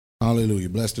Hallelujah.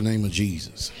 Bless the name of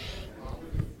Jesus.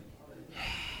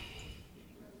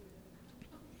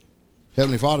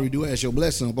 Heavenly Father, we do ask your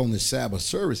blessing upon this Sabbath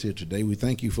service here today. We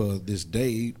thank you for this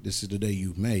day. This is the day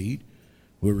you've made.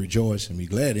 We'll rejoice and be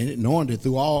glad in it, knowing that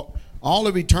through all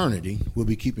of eternity, we'll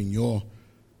be keeping your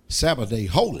Sabbath day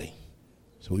holy.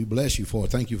 So we bless you for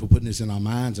it. Thank you for putting this in our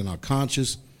minds and our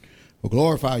conscience. We'll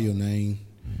glorify your name.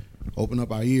 Open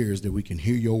up our ears that we can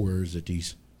hear your words, that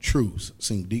these truths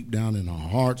sink deep down in our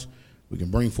hearts. We can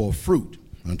bring forth fruit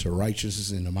unto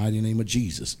righteousness in the mighty name of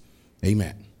Jesus.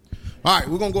 Amen. All right,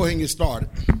 we're going to go ahead and get started.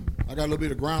 I got a little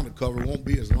bit of ground to cover. It won't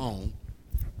be as long.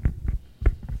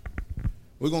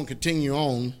 We're going to continue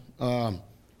on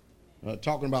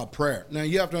talking about prayer. Now,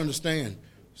 you have to understand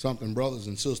something, brothers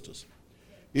and sisters.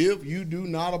 If you do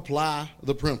not apply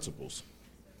the principles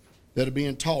that are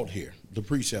being taught here, the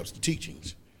precepts, the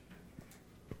teachings,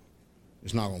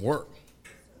 it's not going to work.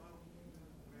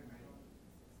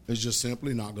 It's just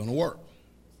simply not going to work.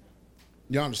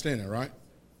 You understand that, right?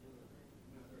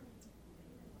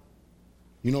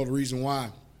 You know the reason why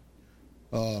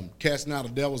casting out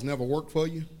of devils never worked for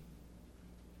you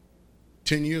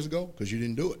 10 years ago? Because you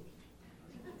didn't do it.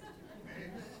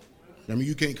 I mean,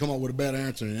 you can't come up with a better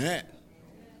answer than that.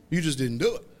 You just didn't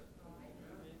do it.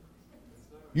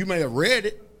 You may have read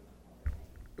it,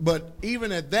 but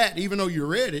even at that, even though you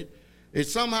read it, it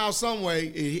somehow, some way,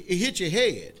 it hit your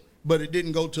head, but it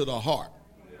didn't go to the heart.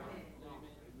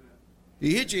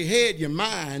 It hit your head, your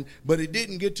mind, but it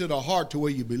didn't get to the heart to where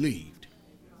you believed.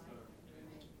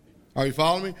 Are you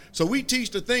following me? So we teach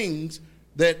the things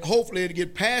that hopefully it'll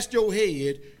get past your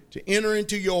head to enter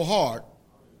into your heart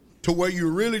to where you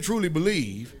really truly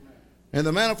believe, and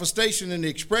the manifestation and the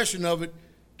expression of it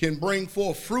can bring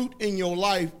forth fruit in your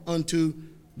life unto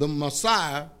the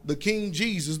Messiah, the King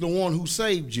Jesus, the one who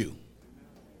saved you.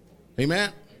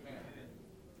 Amen?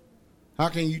 How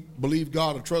can you believe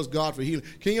God or trust God for healing?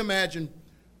 Can you imagine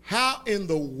how in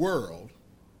the world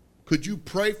could you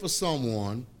pray for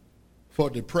someone for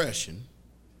depression,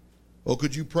 or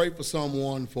could you pray for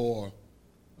someone for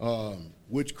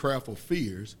witchcraft or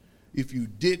fears if you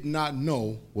did not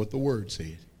know what the word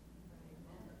said?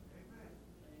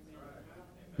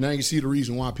 Now you see the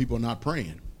reason why people are not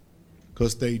praying,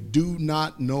 because they do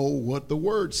not know what the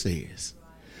word says.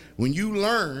 When you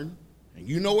learn and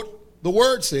you know what the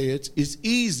word says, it's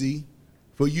easy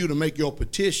for you to make your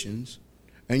petitions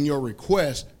and your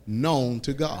requests known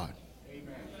to God.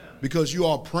 Because you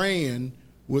are praying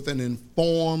with an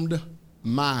informed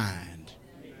mind.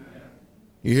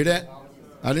 You hear that?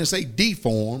 I didn't say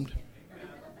deformed.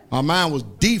 Our mind was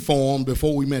deformed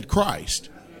before we met Christ.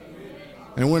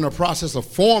 And we're in the process of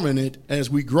forming it as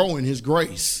we grow in his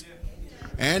grace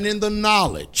and in the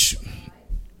knowledge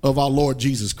of our Lord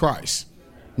Jesus Christ.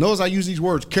 Notice I use these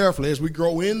words carefully. As we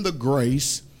grow in the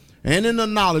grace and in the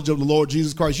knowledge of the Lord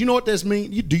Jesus Christ. You know what that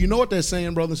means? Do you know what they're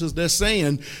saying, brothers and sisters? They're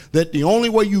saying that the only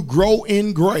way you grow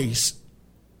in grace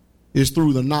is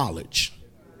through the knowledge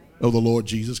of the Lord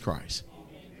Jesus Christ.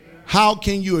 How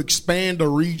can you expand the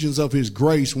regions of his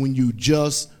grace when you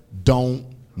just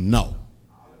don't know?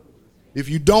 If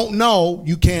you don't know,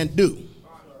 you can't do.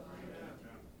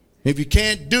 If you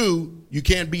can't do, you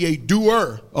can't be a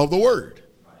doer of the word.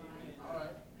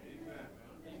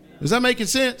 Is that making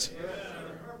sense?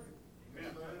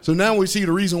 So now we see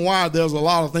the reason why there's a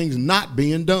lot of things not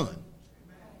being done.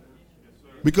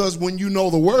 Because when you know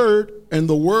the word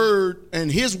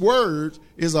and his word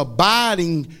is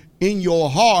abiding in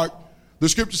your heart, the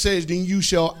scripture says, then you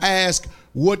shall ask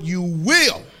what you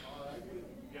will.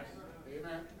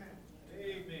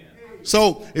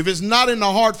 So if it's not in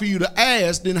the heart for you to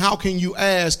ask, then how can you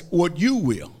ask what you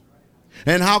will?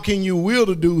 And how can you will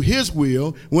to do his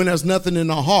will when there's nothing in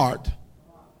the heart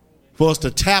for us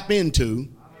to tap into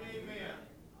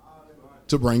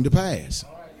to bring to pass?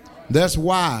 That's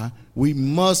why we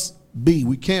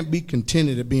can't be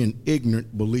contented at being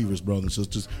ignorant believers, brothers and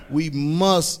sisters. We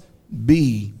must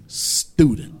be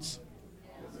students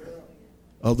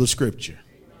of the scripture.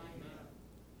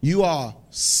 You are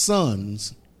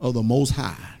sons of the Most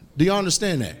High. Do you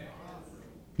understand that?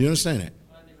 You understand that?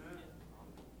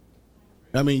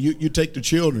 I mean, you take the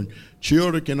children.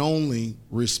 Children can only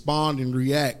respond and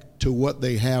react to what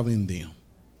they have in them.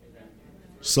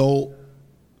 So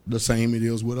the same it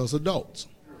is with us adults.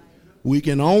 We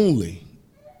can only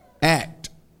act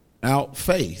out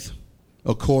faith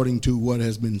according to what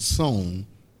has been sown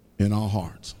in our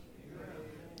hearts.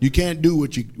 You can't do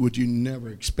what you never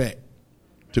expect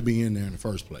to be in there in the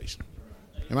first place.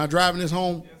 Am I driving this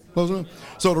home?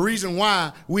 So the reason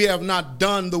why we have not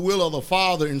done the will of the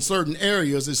Father in certain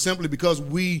areas is simply because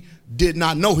we did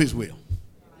not know his will.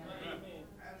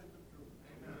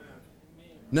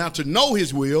 Now, to know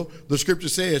his will, the scripture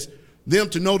says, them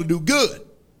to know to do good.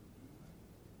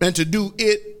 And to do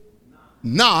it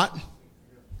not,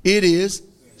 it is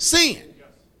sin.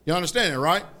 You understand that,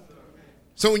 right?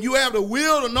 So when you have the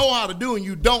will to know how to do and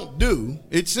you don't do,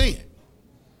 it's sin.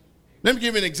 Let me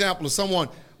give you an example of someone.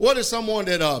 What is someone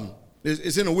that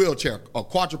is in a wheelchair, a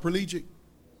quadriplegic?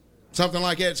 Something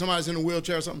like that. Somebody's in a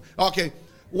wheelchair or something. Okay,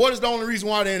 what is the only reason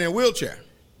why they're in a wheelchair?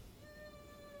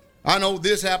 I know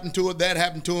this happened to it, that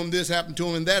happened to him, this happened to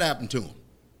him, and that happened to him.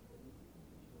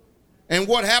 And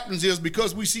what happens is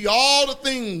because we see all the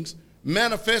things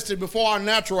manifested before our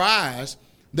natural eyes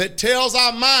that tells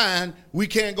our mind we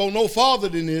can't go no farther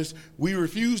than this, we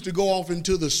refuse to go off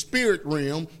into the spirit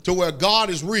realm to where God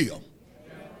is real.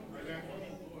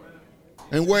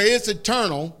 And where it's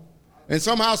eternal, and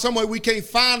somehow, someway we can't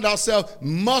find ourselves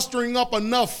mustering up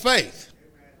enough faith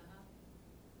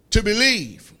to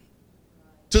believe,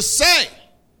 to say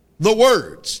the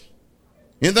words,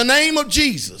 in the name of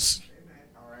Jesus,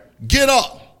 get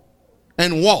up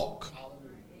and walk.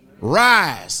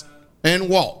 Rise and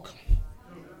walk.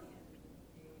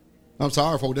 I'm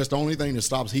sorry, folks, that's the only thing that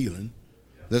stops healing.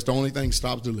 That's the only thing that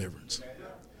stops deliverance.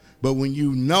 But when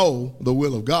you know the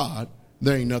will of God,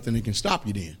 there ain't nothing that can stop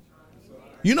you then.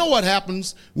 You know what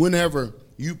happens whenever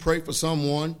you pray for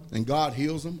someone and God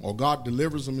heals them or God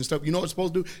delivers them and stuff? You know what it's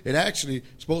supposed to do? It actually is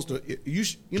supposed to,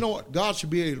 you know what? God should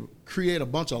be able to create a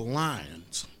bunch of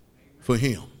lions for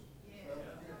him.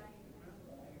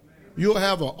 You'll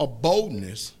have a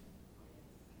boldness.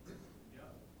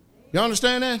 You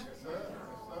understand that?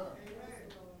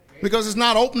 Because it's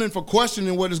not opening for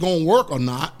questioning whether it's going to work or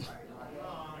not.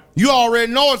 You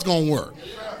already know it's going to work.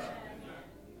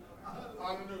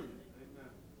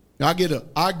 I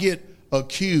get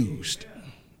accused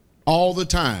all the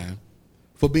time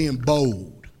for being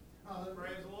bold.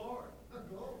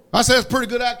 I say it's a pretty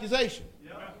good accusation.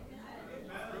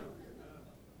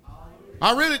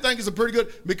 I really think it's a pretty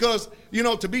good, because, you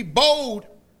know, to be bold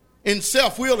in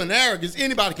self-will and arrogance,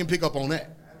 anybody can pick up on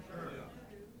that.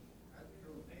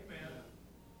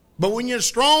 But when you're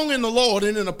strong in the Lord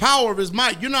and in the power of his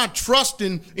might, you're not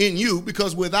trusting in you,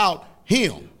 because without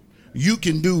him, you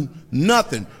can do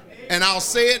nothing. And I'll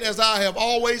say it as I have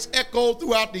always echoed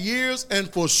throughout the years, and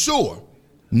for sure,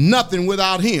 nothing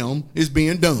without him is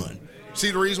being done.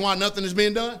 See the reason why nothing is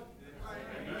being done?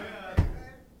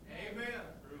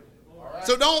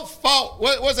 So don't fault.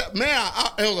 What was that? Man,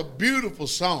 it was a beautiful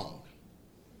song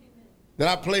that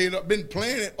I played. I've been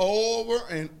playing it over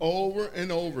and over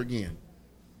and over again.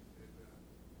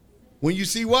 When you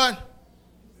see what?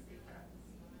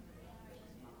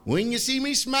 When you see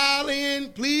me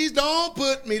smiling, please don't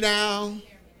put me down.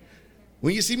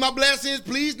 When you see my blessings,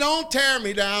 please don't tear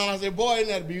me down. I said, boy, isn't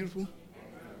that beautiful?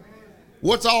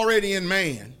 What's already in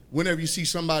man whenever you see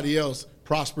somebody else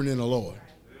prospering in the Lord?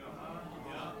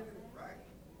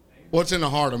 What's in the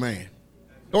heart of man?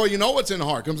 Or you know what's in the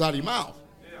heart comes out of your mouth.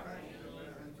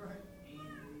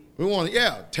 We want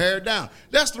to, tear it down.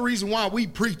 That's the reason why we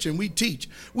preach and we teach.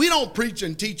 We don't preach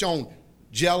and teach on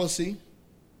jealousy,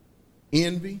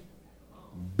 envy,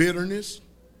 bitterness,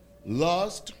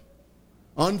 lust,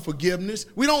 unforgiveness.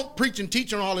 We don't preach and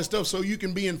teach on all this stuff so you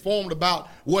can be informed about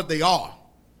what they are.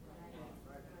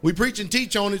 We preach and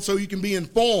teach on it so you can be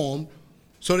informed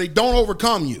so they don't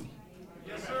overcome you.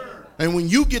 Yes, sir. And when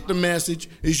you get the message,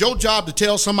 it's your job to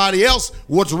tell somebody else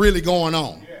what's really going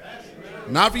on.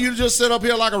 Not for you to just sit up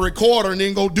here like a recorder and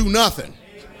then go do nothing.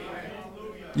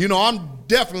 You know, I'm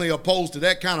definitely opposed to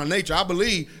that kind of nature. I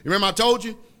believe, remember I told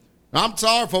you? I'm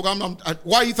sorry, folks.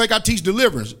 Why do you think I teach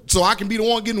deliverance? So I can be the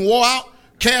one getting wore out,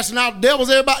 casting out devils,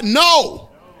 everybody?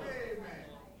 No.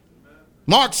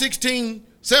 Mark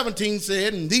 16:17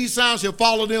 said, and these signs shall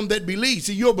follow them that believe.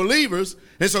 See, you're believers,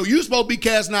 and so you're supposed to be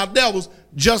casting out devils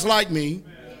just like me,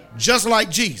 just like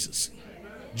Jesus,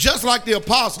 just like the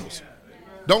apostles.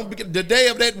 The day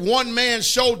of that one man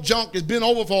show junk has been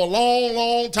over for a long,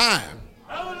 long time.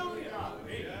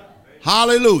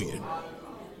 Hallelujah.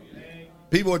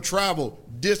 People would travel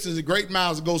distances, great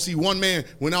miles to go see one man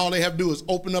when all they have to do is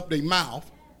open up their mouth.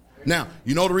 Now,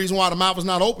 you know the reason why the mouth is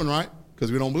not open, right?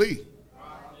 Because we don't believe.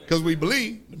 Because we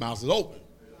believe, the mouth is open.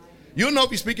 You'll know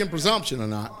if you speak in presumption or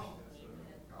not.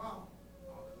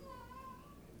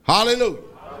 Hallelujah.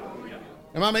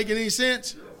 Am I making any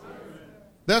sense?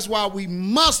 That's why we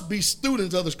must be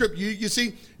students of the scripture. You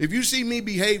see, if you see me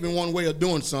behaving one way or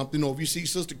doing something, or if you see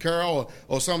Sister Carol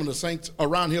or some of the saints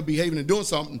around here behaving and doing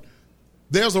something,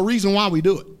 there's a reason why we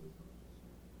do it.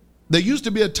 There used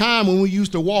to be a time when we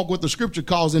used to walk what the scripture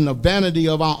calls in the vanity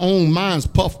of our own minds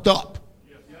puffed up.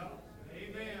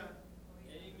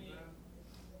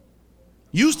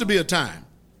 Used to be a time.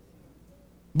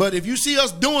 But if you see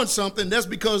us doing something, that's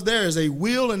because there is a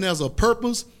will and there's a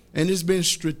purpose, and it's been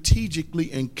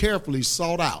strategically and carefully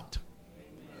sought out.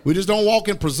 We just don't walk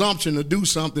in presumption to do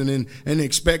something and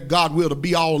expect God will to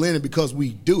be all in it because we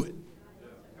do it.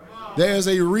 There's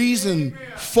a reason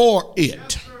for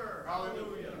it.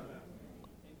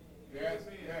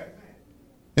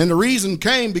 And the reason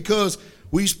came because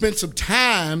we spent some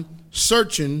time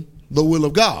searching the will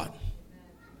of God.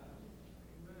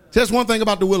 That's one thing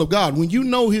about the will of God. When you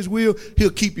know his will, he'll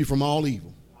keep you from all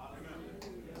evil.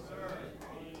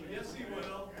 Yes, he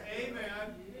will.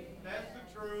 Amen. That's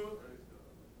the truth.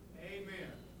 Amen.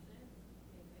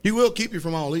 He will keep you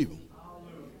from all evil.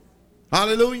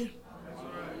 Hallelujah.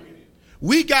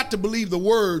 We got to believe the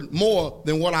word more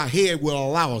than what our head will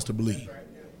allow us to believe.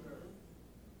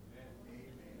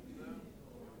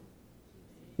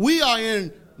 We are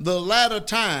in the latter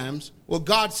times where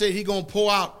God said he's going to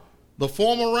pour out the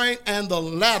former rain and the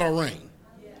latter rain.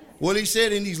 Well, he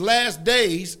said in these last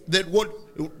days that what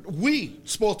we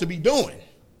supposed to be doing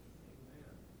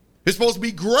is supposed to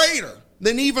be greater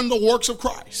than even the works of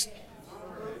Christ.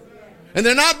 And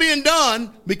they're not being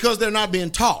done because they're not being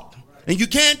taught. And you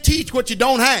can't teach what you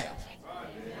don't have.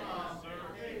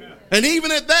 And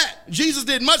even at that, Jesus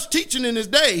did much teaching in his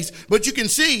days, but you can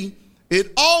see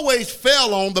it always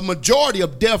fell on the majority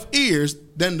of deaf ears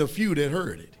than the few that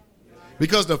heard it.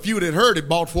 Because the few that heard it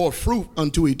brought forth fruit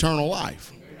unto eternal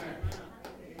life.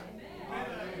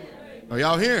 Are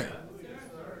y'all hearing?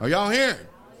 Are y'all hearing?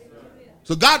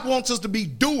 So God wants us to be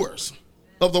doers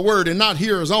of the word and not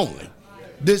hearers only.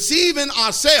 Deceiving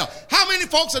ourselves. How many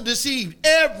folks are deceived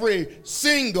every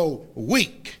single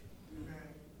week?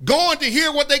 Going to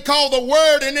hear what they call the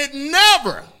word and it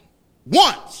never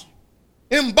once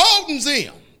emboldens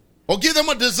them or give them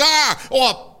a desire or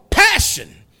a passion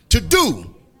to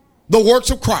do the works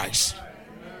of Christ.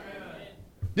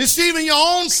 Deceiving your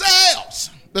own selves.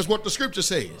 That's what the scripture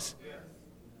says.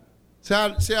 See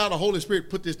how the Holy Spirit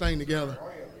put this thing together?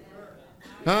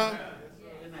 Huh?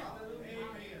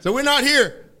 So we're not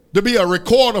here to be a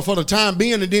recorder for the time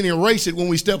being and then erase it when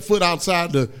we step foot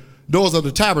outside the doors of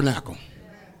the tabernacle.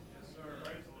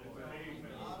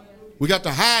 We got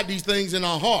to hide these things in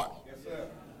our heart.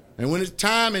 And when it's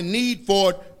time and need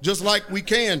for it, just like we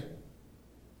can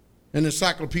an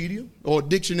encyclopedia or a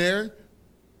dictionary,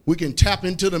 we can tap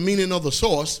into the meaning of the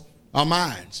source, our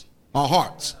minds, our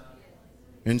hearts,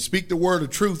 and speak the word of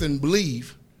truth and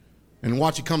believe and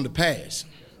watch it come to pass.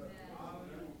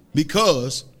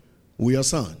 Because we are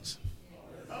sons.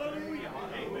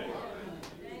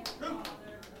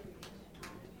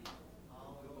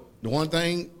 The one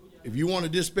thing, if you want to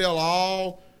dispel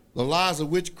all the lies of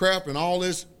witchcraft and all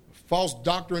this false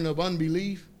doctrine of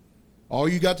unbelief, all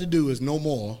you got to do is no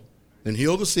more than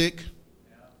heal the sick,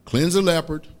 cleanse the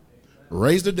leopard,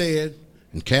 raise the dead,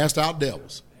 and cast out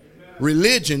devils.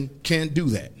 Religion can't do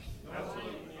that.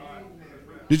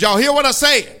 Did y'all hear what I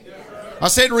said? I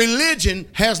said religion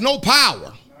has no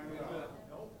power.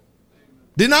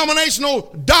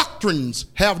 Denominational doctrines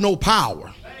have no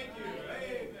power.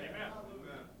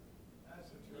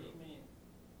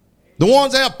 The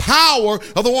ones that have power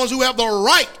are the ones who have the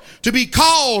right to be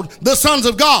called the sons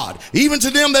of God, even to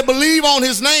them that believe on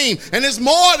his name. And it's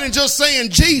more than just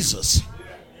saying Jesus.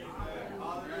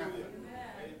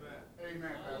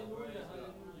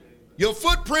 Your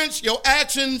footprints, your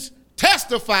actions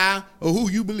testify of who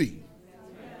you believe.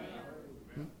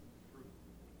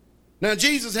 Now,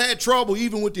 Jesus had trouble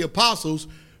even with the apostles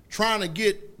trying to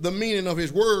get the meaning of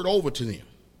his word over to them.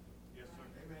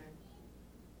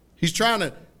 He's trying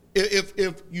to,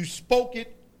 if you spoke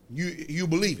it, you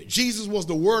believe it. Jesus was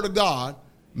the word of God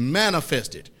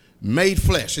manifested, made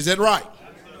flesh. Is that right?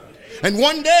 And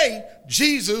one day,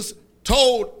 Jesus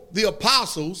told the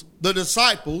apostles, the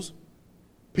disciples,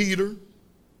 Peter,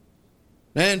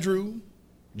 Andrew,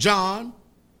 John,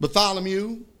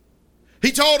 Bartholomew,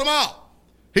 he told them all.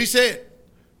 He said,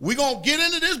 we're going to get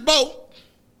into this boat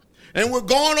and we're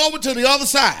going over to the other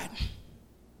side.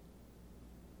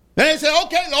 And they said,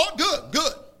 okay, Lord,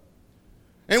 good.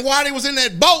 And while he was in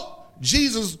that boat,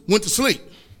 Jesus went to sleep.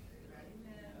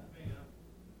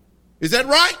 Is that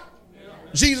right?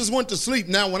 Jesus went to sleep.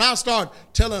 Now, when I start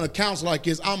telling accounts like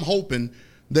this, I'm hoping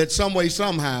that some way,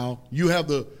 somehow, you have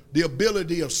the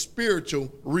ability of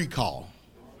spiritual recall.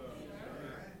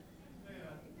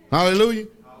 Hallelujah.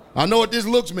 I know what this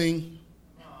looks mean.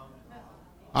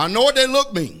 I know what that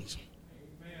look means.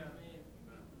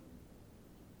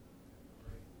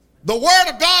 The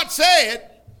word of God said,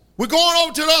 we're going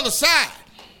over to the other side.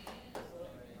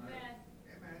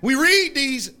 We read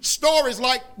these stories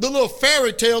like the little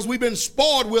fairy tales we've been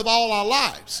spoiled with all our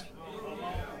lives.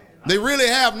 They really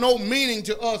have no meaning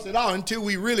to us at all until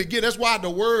we really get. That's why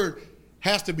the word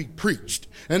has to be preached.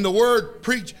 And the word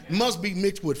preached must be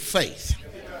mixed with faith.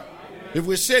 If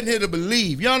we're sitting here to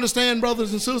believe. You understand,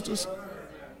 brothers and sisters?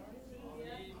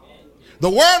 The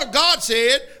word of God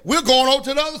said, we're going over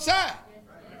to the other side.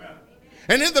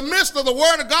 And in the midst of the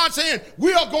word of God saying,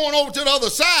 we are going over to the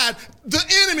other side, the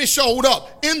enemy showed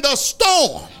up in the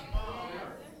storm.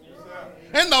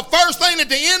 And the first thing that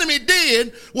the enemy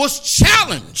did was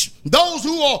challenge those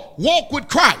who walk with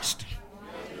Christ.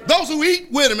 Those who eat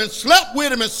with him and slept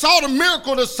with him and saw the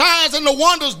miracle, the signs and the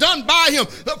wonders done by him.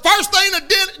 The first thing that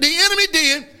the enemy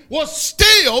did was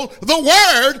steal the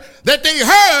word that they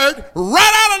heard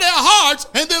right out of their hearts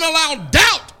and then allow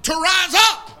doubt to rise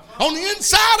up on the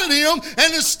inside of them.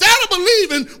 And instead of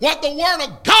believing what the word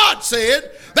of God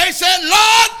said, they said,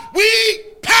 Lord, we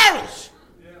perish.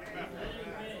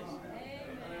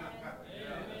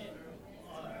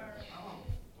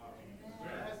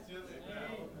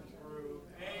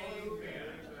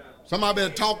 Somebody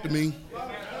better talk to me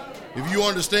if you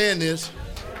understand this.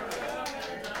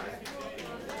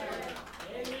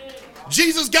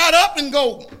 Jesus got up and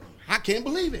go, I can't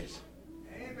believe it.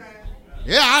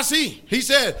 Yeah, I see. He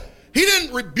said, he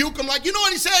didn't rebuke them like, you know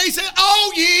what he said? He said,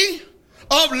 oh ye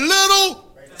of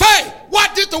little faith.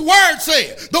 What did the word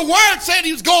say? The word said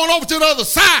he was going over to the other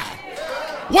side.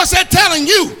 What's that telling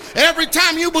you? Every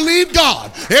time you believe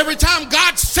God, every time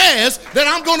God says that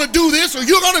I'm going to do this or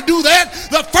you're going to do that,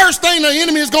 the first thing the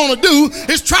enemy is going to do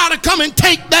is try to come and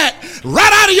take that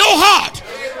right out of your heart.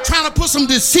 Trying to put some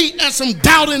deceit and some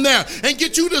doubt in there and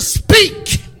get you to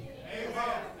speak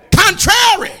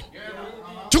contrary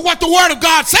to what the word of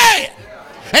God said.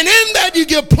 And in that you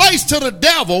give place to the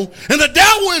devil, and the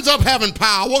devil ends up having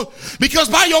power because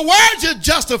by your words you're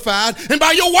justified, and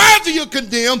by your words you're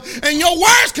condemned, and your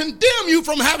words condemn you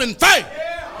from having faith.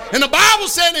 And the Bible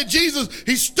said that Jesus,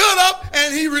 he stood up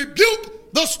and he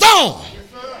rebuked the storm.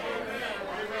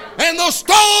 And the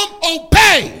storm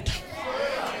obeyed.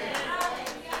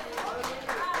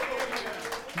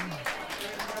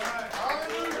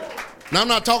 Now I'm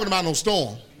not talking about no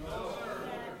storm.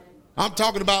 I'm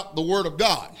talking about the word of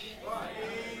God.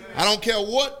 I don't care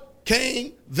what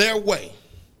came their way.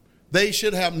 They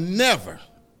should have never,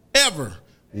 ever,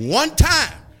 one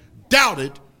time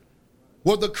doubted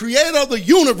what the creator of the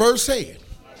universe said.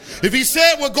 If he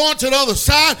said we're going to the other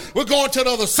side, we're going to the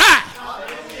other side.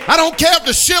 I don't care if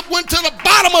the ship went to the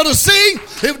bottom of the sea.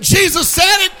 If Jesus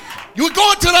said it, you're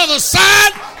going to the other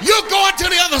side, you're going to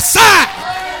the other side.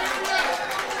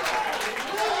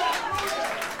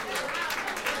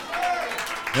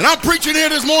 And I'm preaching here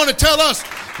this morning to tell us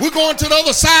we're going to the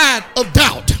other side of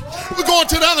doubt. We're going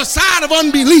to the other side of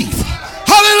unbelief.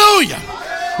 Hallelujah.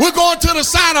 We're going to the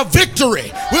side of victory.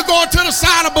 We're going to the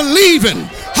side of believing.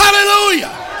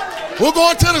 Hallelujah. We're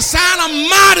going to the side of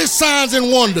mighty signs and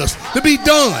wonders to be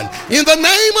done in the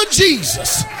name of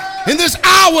Jesus in this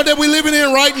hour that we're living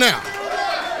in right now.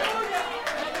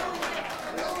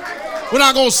 We're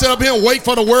not going to sit up here and wait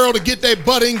for the world to get their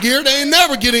butt in gear. They ain't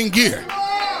never get in gear.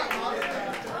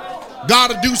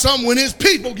 God will do something when his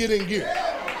people get in gear.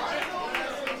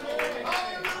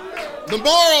 The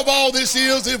moral of all this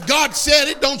is, if God said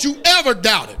it, don't you ever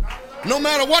doubt it. No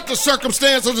matter what the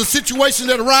circumstance or the situation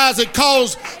that arise that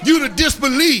cause you to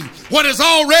disbelieve what has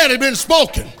already been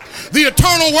spoken. The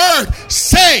eternal word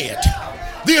said.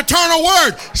 The eternal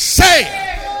word said.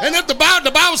 And if the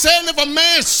Bible says, if a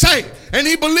man say and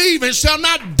he believe and shall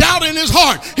not doubt in his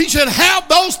heart, he should have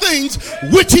those things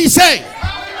which he said.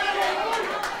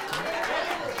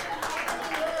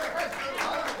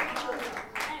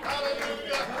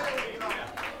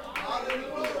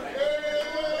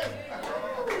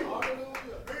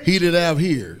 He that have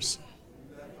ears,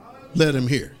 let him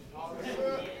hear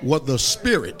what the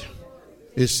Spirit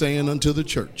is saying unto the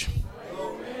church.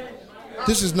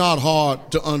 This is not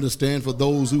hard to understand for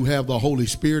those who have the Holy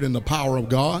Spirit and the power of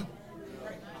God.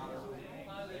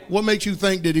 What makes you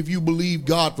think that if you believe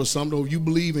God for something, or if you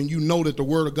believe and you know that the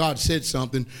Word of God said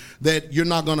something, that you're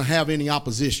not going to have any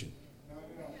opposition?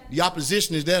 The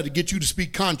opposition is there to get you to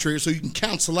speak contrary so you can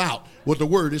cancel out what the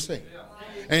Word is saying.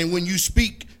 And when you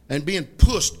speak and being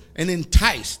pushed and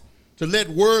enticed to let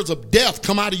words of death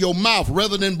come out of your mouth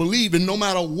rather than believing, no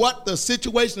matter what the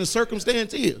situation and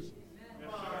circumstance is.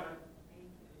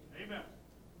 Amen.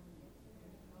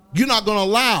 You're not going to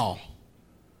allow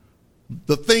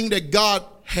the thing that God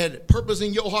had purpose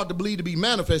in your heart to believe to be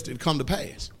manifested to come to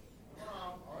pass.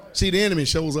 See, the enemy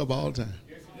shows up all the time.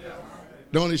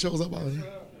 Don't he shows up all the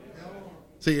time?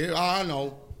 See, I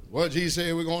know what Jesus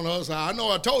said we're going to the other side. I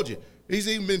know I told you. He's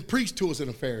even been preached to us in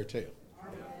a fairy tale.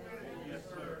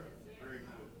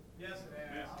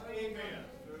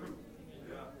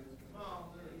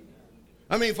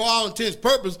 I mean, for all intents and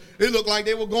purposes, it looked like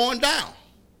they were going down.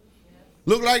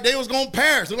 Looked like they was going to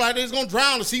perish. Looked like they was going to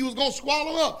drown. The sea was going to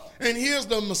swallow them up. And here's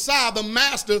the Messiah, the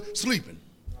Master, sleeping.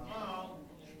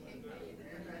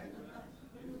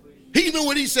 He knew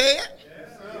what he said.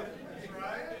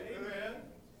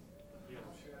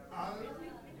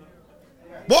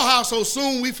 Boy, how so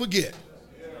soon we forget.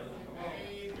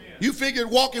 You figured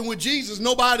walking with Jesus,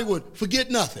 nobody would forget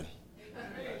nothing.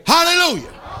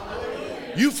 Hallelujah.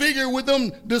 You figure with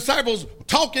them disciples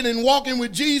talking and walking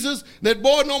with Jesus, that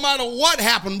boy, no matter what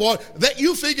happened, boy, that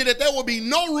you figure that there will be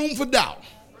no room for doubt.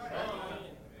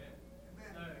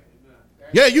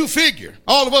 Yeah, you figure.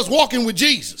 All of us walking with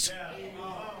Jesus.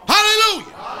 Hallelujah.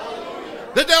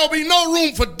 That there will be no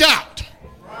room for doubt.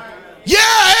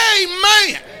 Yeah,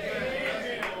 amen.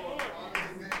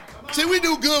 See, we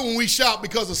do good when we shout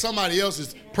because of somebody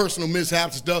else's personal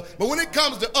mishaps and stuff. But when it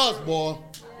comes to us, boy.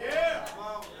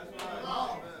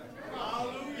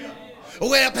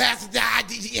 Well, Pastor,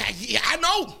 I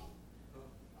know.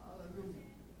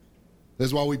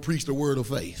 That's why we preach the word of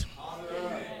faith.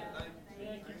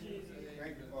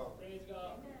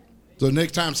 So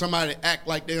next time somebody act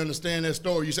like they understand that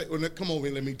story, you say, well, come over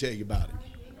and let me tell you about it.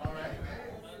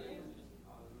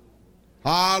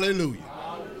 Hallelujah.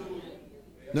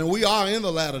 Now, we are in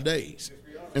the latter days,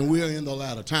 and we are in the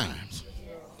latter times.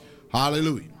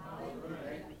 Hallelujah.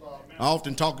 I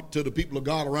often talk to the people of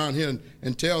God around here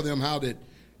and tell them how that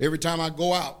every time I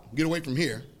go out, get away from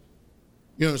here,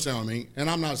 you understand what I mean? And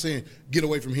I'm not saying get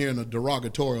away from here in a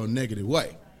derogatory or negative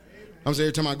way. I'm saying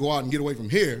every time I go out and get away from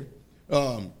here,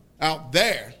 out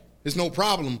there, it's no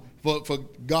problem for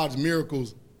God's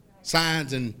miracles,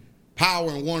 signs, and power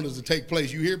and wonders to take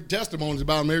place. You hear testimonies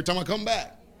about them every time I come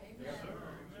back.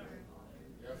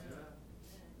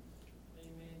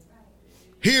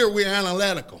 Here we're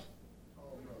analytical.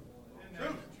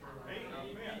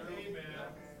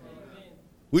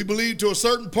 We believe to a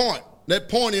certain point. That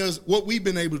point is what we've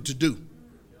been able to do.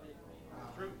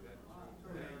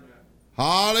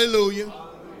 Hallelujah.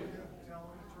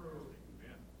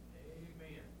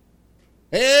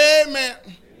 Amen.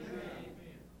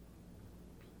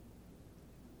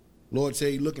 Lord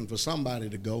said he's looking for somebody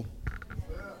to go.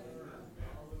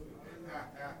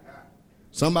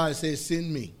 Somebody said,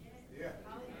 send me.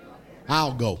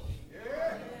 I'll go.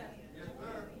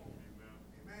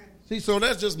 See, so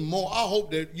that's just more. I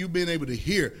hope that you've been able to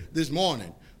hear this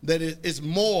morning that it's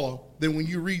more than when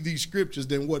you read these scriptures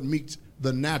than what meets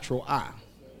the natural eye.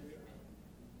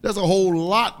 There's a whole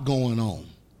lot going on,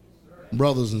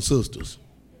 brothers and sisters.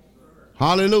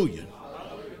 Hallelujah.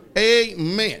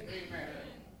 Amen.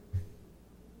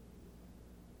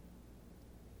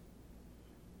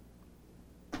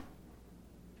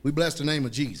 We bless the name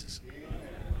of Jesus.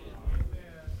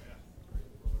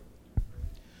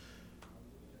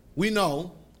 We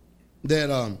know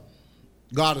that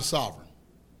God is sovereign.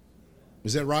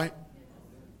 Is that right?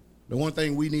 The one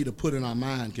thing we need to put in our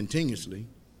mind continuously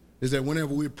is that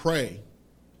whenever we pray,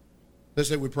 let's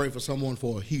say we pray for someone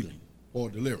for a healing or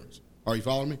a deliverance. Are you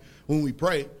following me? When we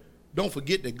pray, don't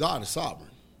forget that God is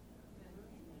sovereign.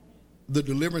 The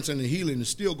deliverance and the healing is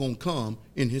still going to come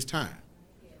in his time.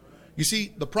 You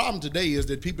see, the problem today is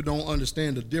that people don't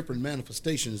understand the different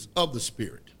manifestations of the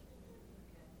Spirit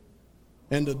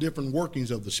and the different workings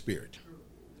of the Spirit.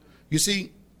 You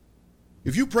see,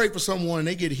 if you pray for someone and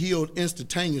they get healed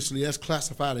instantaneously, that's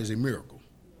classified as a miracle.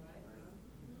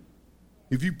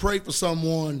 If you pray for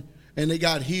someone and they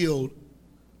got healed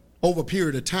over a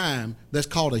period of time, that's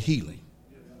called a healing.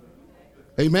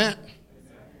 Amen?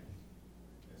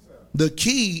 The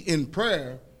key in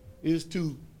prayer is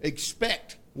to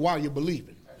expect while you're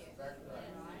believing.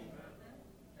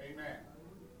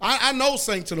 I know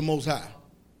saints of the Most High.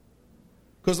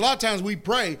 Because a lot of times we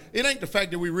pray, it ain't the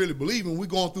fact that we really believe in, we're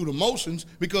going through the motions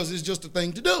because it's just a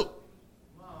thing to do.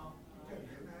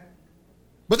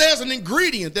 But there's an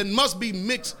ingredient that must be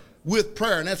mixed with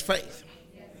prayer, and that's faith.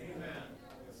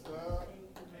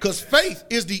 Because faith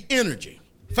is the energy.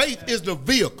 Faith is the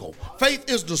vehicle. Faith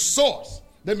is the source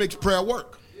that makes prayer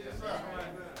work.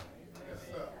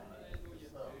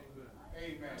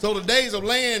 So the days of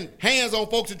laying hands on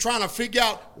folks and trying to figure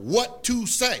out what to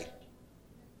say.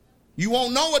 You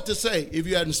won't know what to say if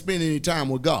you hadn't spent any time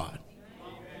with God.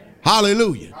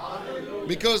 Hallelujah. Hallelujah.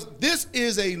 Because this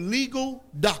is a legal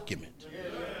document.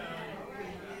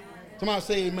 Somebody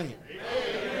say amen.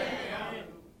 Amen.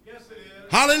 Yes, it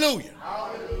is. Hallelujah.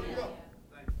 Hallelujah.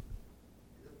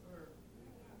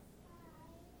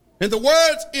 And the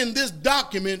words in this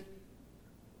document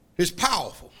is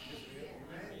powerful.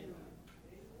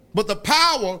 But the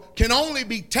power can only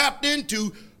be tapped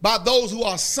into by those who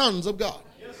are sons of God.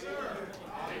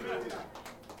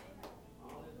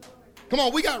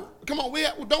 Do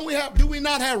we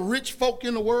not have rich folk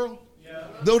in the world?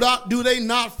 Do they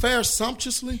not fare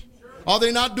sumptuously? Are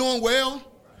they not doing well?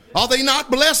 Are they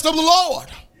not blessed of the Lord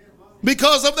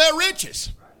because of their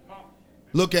riches?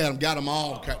 Look at them, got them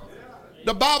all.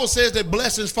 The Bible says that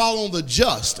blessings fall on the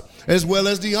just as well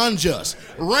as the unjust.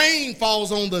 Rain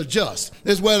falls on the just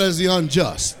as well as the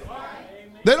unjust.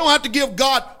 They don't have to give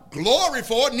God glory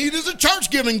for it, neither is the church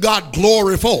giving God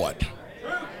glory for it.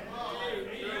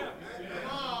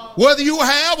 Whether you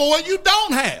have or you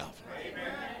don't have.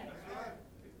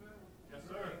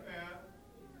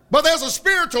 But there's a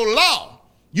spiritual law.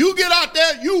 You get out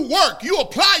there, you work, you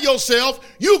apply yourself,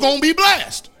 you're going to be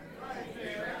blessed.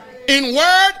 In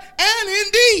word and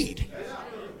in deed.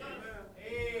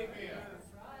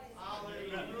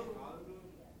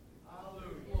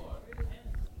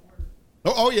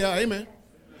 Oh yeah, amen.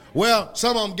 Well,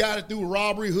 some of them got it through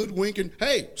robbery, hoodwinking.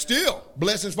 Hey, still,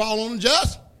 blessings fall on the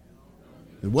just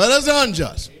as well as the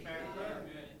unjust.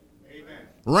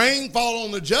 Rain fall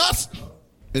on the just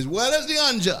as well as the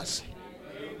unjust.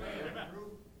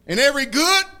 And every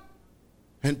good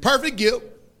and perfect gift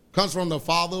comes from the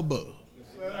Father above.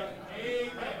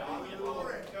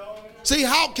 See,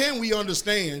 how can we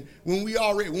understand when we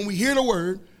hear the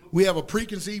word, we have a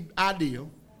preconceived idea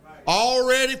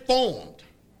already formed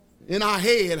in our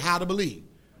head how to believe.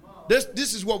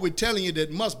 This is what we're telling you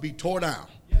that must be tore down.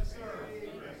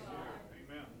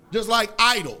 Just like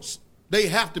idols, they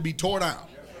have to be tore down.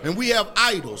 And we have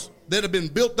idols that have been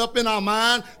built up in our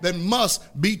mind that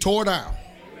must be tore down.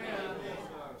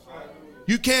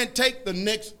 You can't take the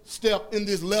next step in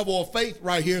this level of faith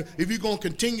right here if you're going to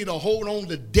continue to hold on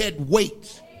to dead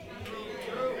weights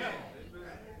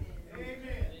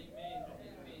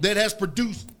that has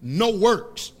produced no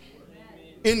works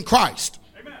in Christ.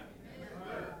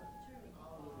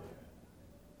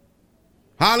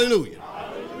 Hallelujah.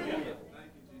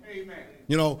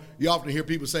 You know, you often hear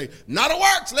people say, not a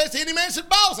works, lest any man should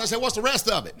boast. I said, what's the rest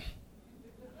of it?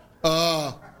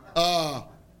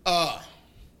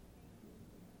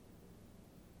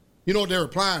 You know what they're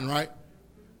replying, right?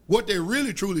 What they're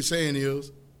really truly saying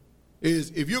is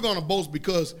if you're going to boast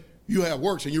because you have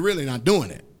works and you're really not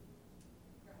doing it,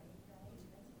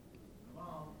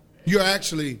 you're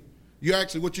actually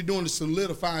what you're doing is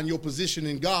solidifying your position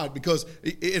in God, because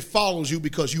it follows you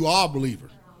because you are a believer.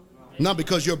 Not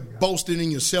because you're boasting in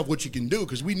yourself what you can do,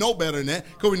 because we know better than that,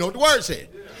 because we know what the word said.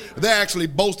 They're actually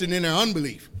boasting in their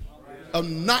unbelief of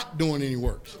not doing any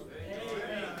works.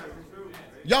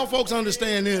 Y'all folks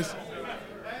understand this?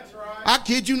 I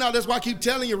kid you not. That's why I keep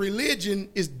telling you, religion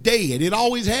is dead. It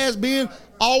always has been,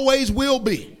 always will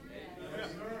be.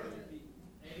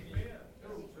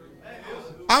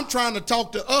 I'm trying to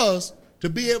talk to us to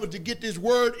be able to get this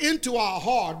word into our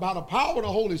heart by the power of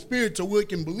the Holy Spirit so we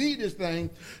can believe this thing,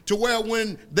 to where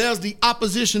when there's the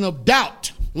opposition of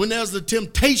doubt, when there's the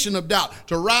temptation of doubt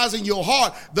to rise in your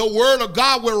heart, the word of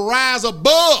God will rise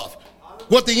above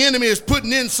what the enemy is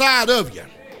putting inside of you.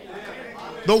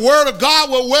 The word of God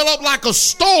will well up like a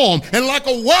storm, and like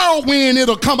a whirlwind,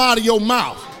 it'll come out of your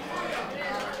mouth.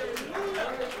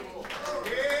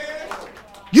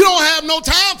 You don't have no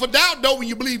time for doubt, though, when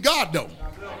you believe God, though.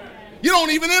 You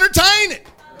don't even entertain it.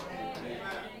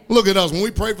 Look at us. When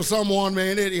we pray for someone,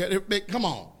 man, come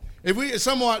on.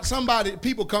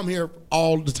 People come here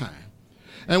all the time.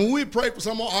 And when we pray for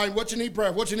someone, all right, what you need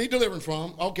prayer, what you need deliverance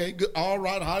from, okay, good, all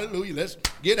right, hallelujah, let's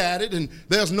get at it. And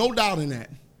there's no doubt in that.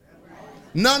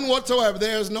 None whatsoever.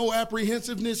 There's no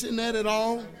apprehensiveness in that at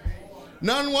all.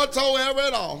 None whatsoever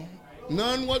at all.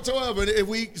 None whatsoever. If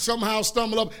we somehow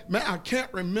stumble up, man, I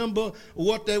can't remember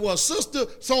what they was. Sister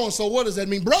so-and-so, what does that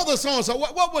mean? Brother so-and-so,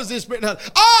 what was this?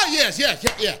 Oh, yes.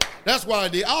 That's what I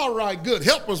did. All right, good.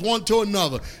 Help us one to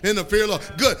another in the fear of the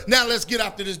Lord. Good. Now let's get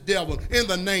after this devil in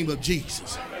the name of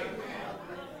Jesus.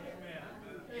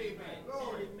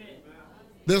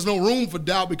 There's no room for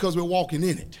doubt because we're walking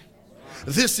in it.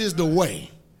 This is the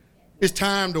way. It's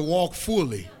time to walk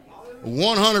fully,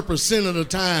 100% of the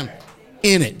time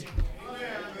in it.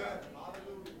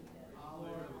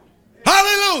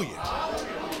 Hallelujah.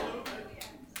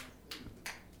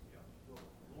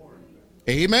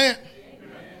 Amen.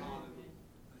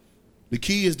 The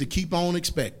key is to keep on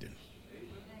expecting.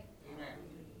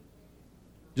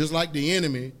 Just like the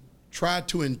enemy tried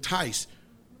to entice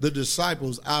the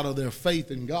disciples out of their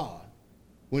faith in God.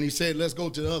 When he said, let's go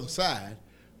to the other side,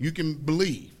 you can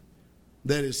believe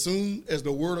that as soon as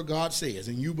the word of God says,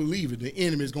 and you believe it, the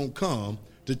enemy is going to come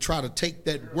to try to take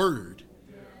that word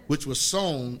which was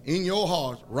sown in your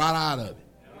heart right out of it.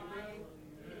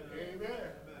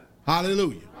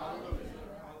 Hallelujah.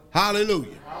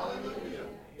 Hallelujah.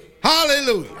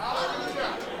 Hallelujah.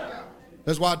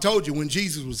 That's why I told you when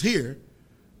Jesus was here,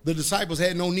 the disciples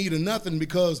had no need of nothing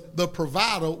because the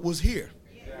provider was here,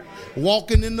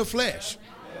 walking in the flesh.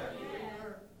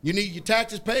 You need your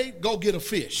taxes paid? Go get a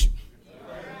fish.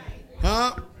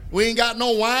 Huh? We ain't got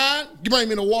no wine? You bring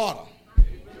me the water.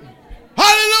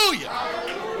 Hallelujah.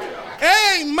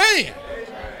 Amen.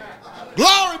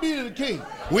 Glory be to the King.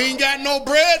 We ain't got no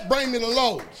bread? Bring me the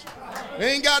loaves. We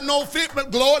ain't got no fish,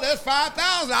 but glory, that's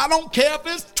 5,000. I don't care if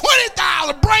it's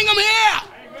 20,000. Bring them here.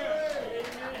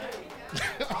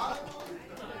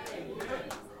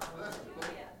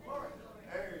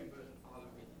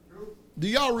 Do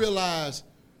y'all realize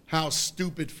how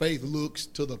stupid faith looks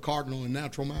to the cardinal and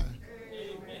natural mind?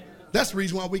 That's the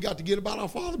reason why we got to get about our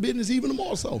Father's business even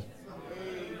more so.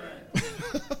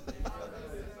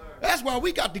 That's why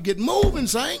we got to get moving,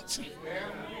 saints.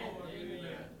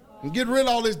 And get rid of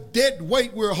all this dead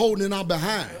weight we're holding in our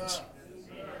behinds.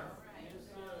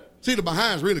 See, the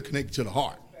behind's really connected to the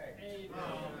heart.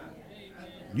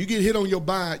 You get hit on your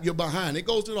behind, it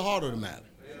goes to the heart of the matter.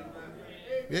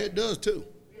 Yeah, it does too.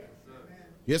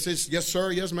 Yes, yes,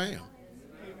 sir, yes, ma'am.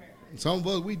 And some of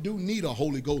us, we do need a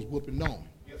Holy Ghost whooping, don't we?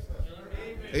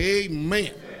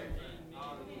 Amen.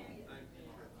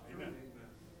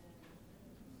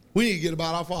 We need to get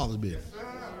about our Father's business.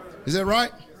 Is that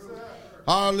right?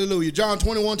 Hallelujah. John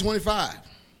 21:25.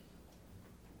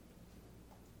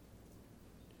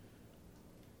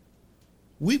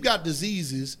 We've got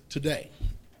diseases today,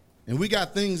 and we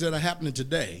got things that are happening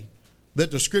today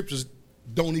that the scriptures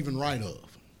don't even write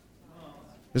of.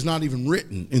 It's not even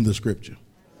written in the scripture.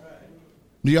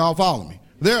 Do y'all follow me?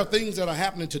 There are things that are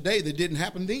happening today that didn't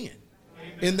happen then,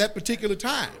 in that particular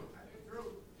time.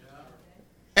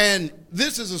 And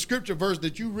this is a scripture verse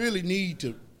that you really need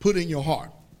to put in your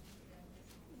heart.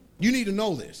 You need to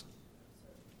know this.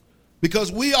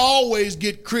 Because we always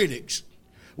get critics.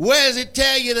 Where does it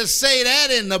tell you to say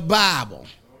that in the Bible?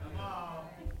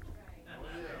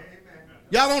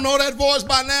 Y'all don't know that voice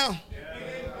by now?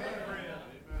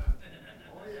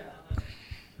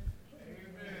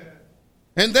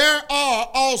 And there are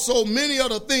also many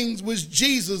other things which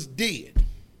Jesus did,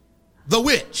 the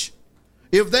which,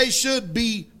 if they should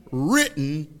be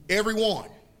written, every one,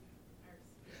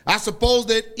 I suppose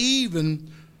that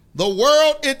even the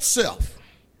world itself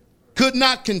could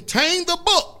not contain the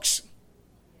books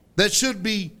that should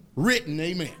be written.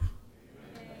 Amen.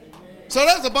 So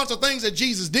there's a bunch of things that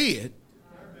Jesus did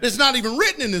that's not even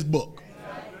written in this book.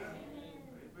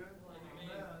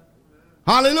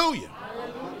 Hallelujah.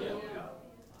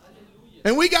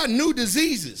 And we got new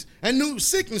diseases and new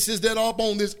sicknesses that are up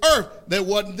on this earth that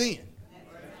wasn't then.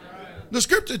 The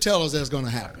scripture tells us that's going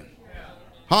to happen.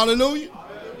 Hallelujah.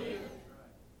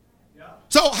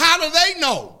 So how do they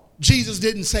know Jesus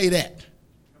didn't say that?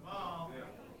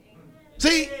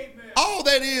 See, all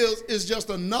that is just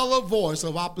another voice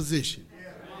of opposition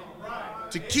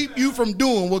to keep you from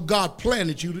doing what God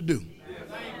planted you to do.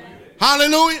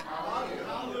 Hallelujah.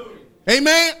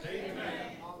 Amen.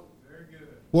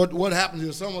 What happens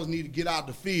is some of us need to get out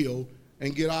the field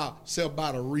and get ourselves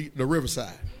by the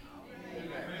riverside.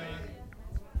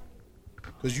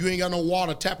 Because you ain't got no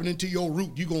water tapping into your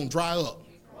root, you're going to dry up.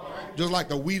 Just like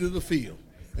the wheat of the field.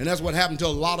 And that's what happened to a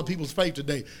lot of people's faith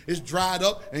today. It's dried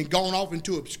up and gone off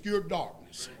into obscure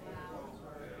darkness.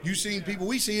 You seen people,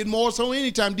 we see it more so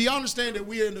anytime. Do you understand that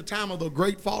we are in the time of the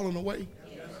great falling away?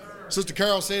 Sister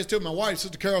Carol says to me, my wife,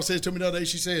 Sister Carol says to me the other day,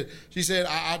 she said,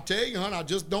 I tell you, hon, I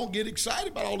just don't get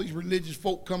excited about all these religious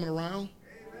folk coming around.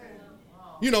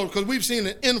 You know, because we've seen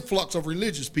an influx of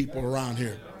religious people around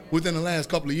here within the last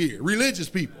couple of years. Religious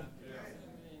people.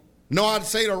 Know how to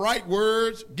say the right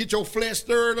words, get your flesh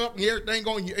stirred up and everything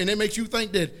going, and it makes you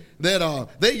think that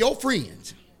they're your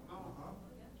friends.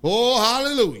 Oh,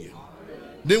 hallelujah.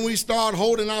 Then we start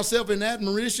holding ourselves in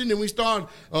admiration, then we start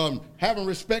having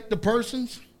respect to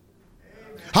persons.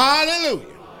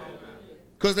 Hallelujah.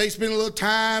 Because they spend a little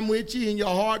time with you and your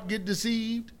heart get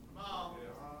deceived.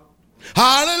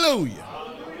 Hallelujah.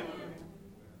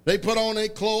 They put on their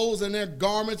clothes and their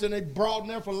garments and they broaden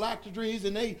their phylacteries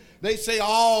and they say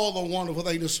all the wonderful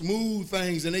things, the smooth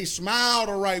things, and they smile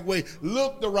the right way,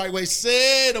 look the right way,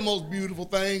 say the most beautiful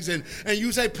things, and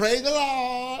you say, praise the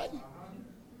Lord.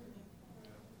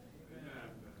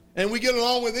 And we get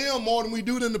along with them more than we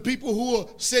do than the people who are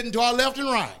sitting to our left and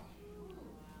right.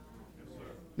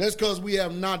 That's because we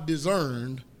have not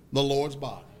discerned the Lord's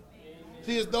body.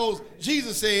 See, it's those,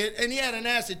 Jesus said, and he had an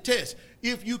acid test.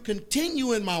 If you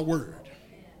continue in my word,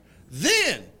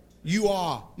 then you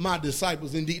are my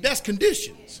disciples indeed. That's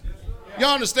conditions.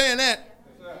 Y'all understand that?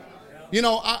 You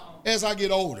know, as I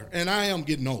get older, and I am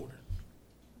getting older,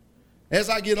 as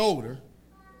I get older,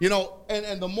 You know,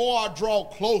 and the more I draw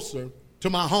closer to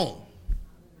my home.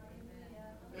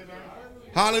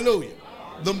 Hallelujah.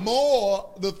 The more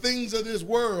the things of this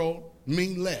world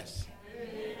mean less.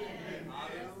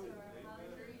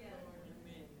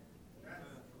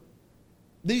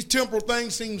 These temporal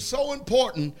things seem so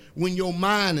important when your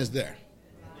mind is there.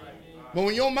 But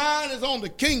when your mind is on the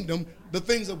kingdom, the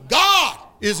things of God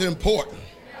is important.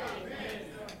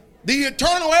 The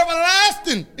eternal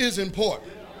everlasting is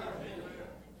important.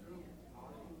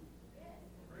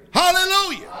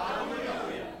 Hallelujah.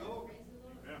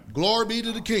 Glory be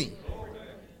to the King.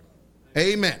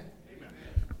 Amen.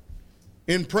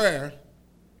 In prayer,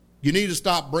 you need to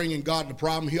stop bringing God the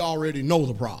problem. He already knows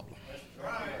the problem.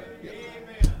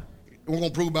 We're going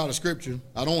to prove about a scripture.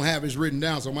 I don't have it written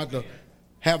down, so I'm going to have to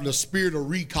have the spirit of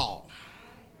recall.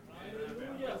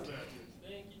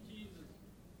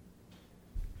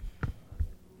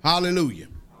 Hallelujah.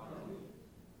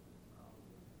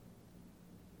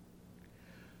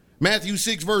 Matthew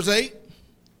 6, verse 8.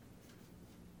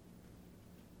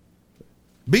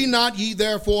 Be not ye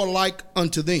therefore like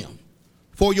unto them,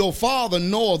 for your Father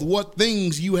knoweth what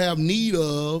things you have need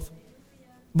of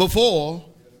before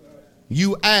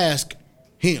you ask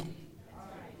him.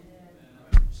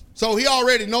 So he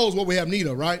already knows what we have need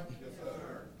of, right?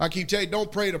 I keep telling you,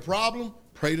 don't pray the problem,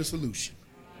 pray the solution.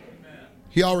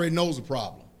 He already knows the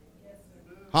problem.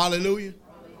 Hallelujah.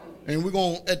 And we're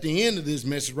going, at the end of this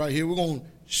message right here, we're going to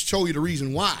show you the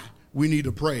reason why we need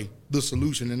to pray the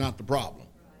solution and not the problem.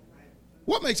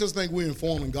 What makes us think we're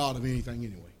informing God of anything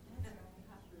anyway?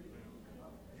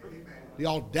 The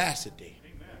audacity.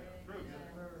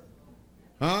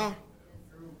 Huh?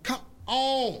 Come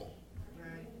on.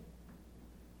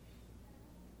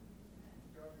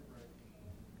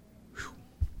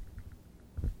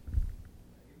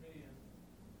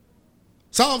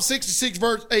 Psalm 66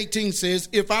 verse 18 says,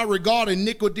 if I regard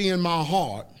iniquity in my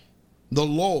heart, the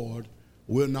Lord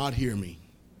will not hear me.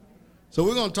 So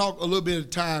we're going to talk a little bit of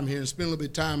time here and spend a little bit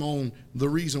of time on the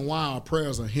reason why our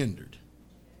prayers are hindered.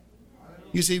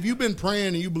 You see, if you've been praying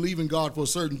and you believe in God for a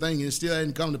certain thing and it still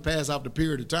hasn't come to pass after a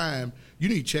period of time, you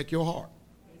need to check your heart.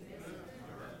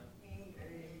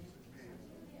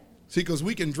 See, because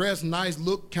we can dress nice,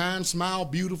 look kind, smile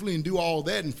beautifully, and do all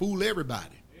that and fool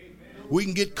everybody. We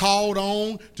can get called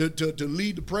on to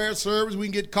lead the prayer service. We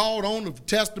can get called on to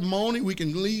testimony. We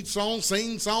can lead songs,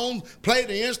 sing songs, play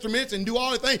the instruments, and do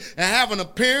all the things, and have an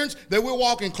appearance that we're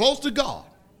walking close to God.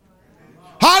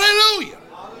 Hallelujah.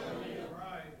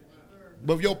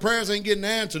 But if your prayers ain't getting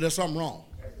answered, there's something wrong.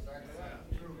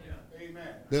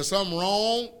 There's something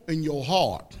wrong in your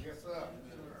heart.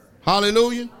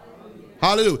 Hallelujah.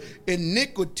 Hallelujah.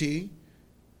 Iniquity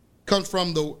comes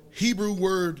from the Hebrew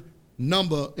word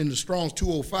number in the Strong's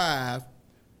 205,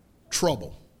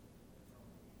 trouble,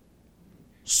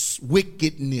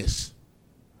 wickedness,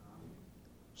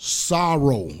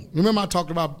 sorrow. Remember I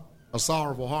talked about a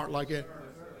sorrowful heart like that?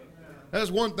 That's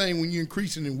one thing when you're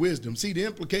increasing in wisdom. See, the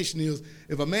implication is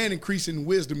if a man increases in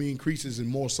wisdom, he increases in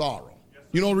more sorrow.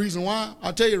 You know the reason why?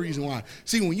 I'll tell you the reason why.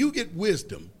 See, when you get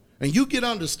wisdom and you get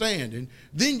understanding,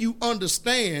 then you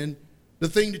understand the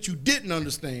thing that you didn't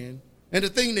understand. And the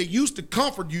thing that used to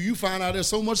comfort you, you find out there's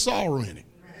so much sorrow in it.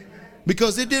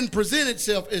 Because it didn't present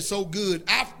itself as so good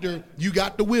after you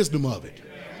got the wisdom of it.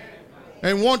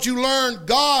 And once you learn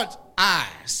God's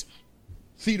eyes,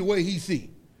 see the way he sees,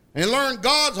 and learn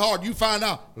God's heart, you find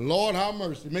out, Lord, have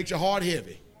mercy. It makes your heart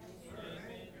heavy.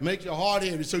 Makes your heart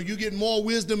heavy. So you get more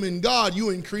wisdom in God, you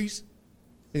increase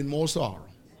in more sorrow.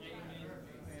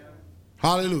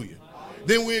 Hallelujah.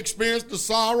 Then we experience the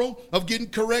sorrow of getting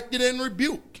corrected and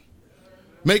rebuked.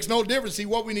 Makes no difference. See,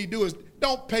 what we need to do is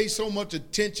don't pay so much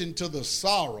attention to the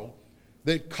sorrow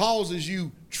that causes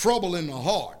you trouble in the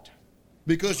heart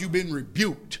because you've been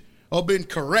rebuked or been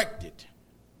corrected.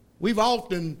 We've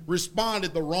often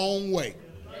responded the wrong way.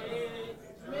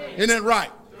 Isn't that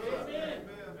right?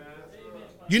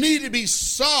 You need to be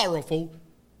sorrowful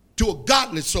to a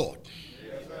godly sort.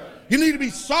 You need to be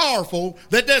sorrowful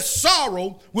that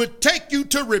sorrow would take you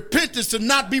to repentance to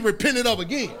not be repented of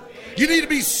again. You need to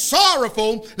be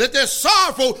sorrowful that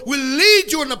sorrowful will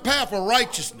lead you in the path of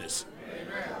righteousness.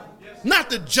 Not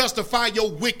to justify your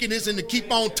wickedness and to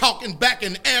keep on talking back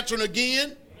and answering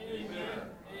again.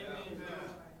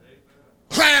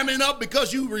 Climbing up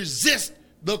because you resist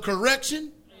the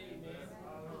correction.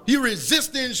 You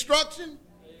resist the instruction.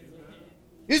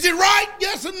 Is it right?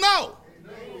 Yes or no?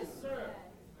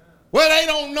 Well, they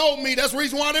don't know me. That's the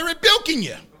reason why they're rebuking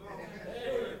you.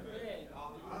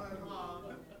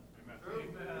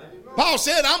 Paul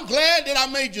said, I'm glad that I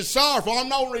made you sorrowful. I'm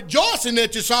not rejoicing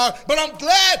that you're sorry, but I'm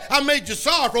glad I made you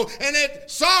sorrowful. And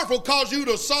that sorrowful caused you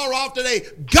to sorrow after a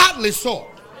godly sort.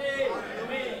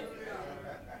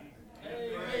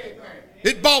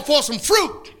 It brought forth some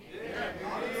fruit.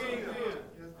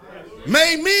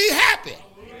 Made me happy.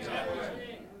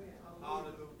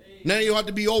 Now you have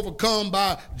to be overcome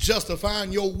by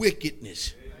justifying your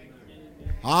wickedness.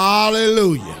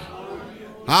 Hallelujah.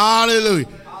 Hallelujah.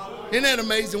 Isn't that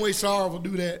amazing the way sorrow will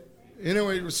do that?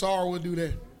 Anyway, sorrow will do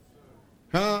that.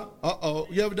 Huh? Uh-oh.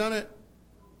 You ever done that?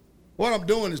 What I'm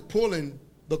doing is pulling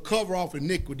the cover off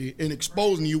iniquity and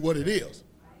exposing you what it is.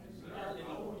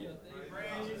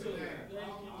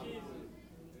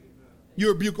 You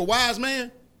rebuke a wise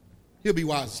man, he'll be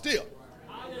wiser still.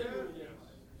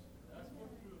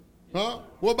 Huh?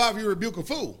 What about if you rebuke a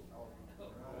fool?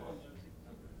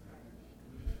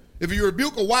 If you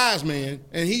rebuke a wise man,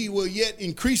 and he will yet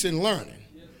increase in learning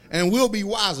and will be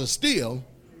wiser still,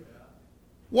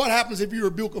 what happens if you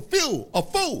rebuke a fool? A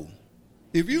fool.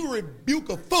 If you rebuke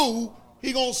a fool,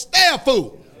 he gonna stay a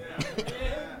fool.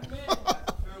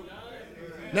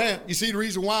 Now, you see the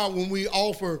reason why when we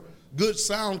offer good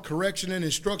sound correction and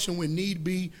instruction when need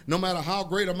be, no matter how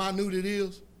great or minute it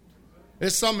is,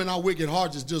 there's something in our wicked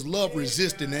hearts that just love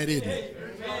resisting that, isn't it?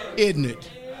 Isn't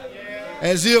it?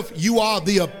 As if you are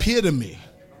the epitome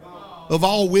of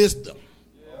all wisdom.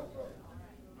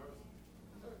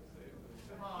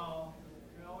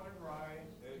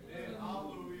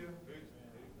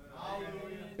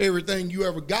 Everything you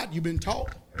ever got, you've been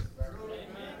taught.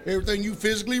 Everything you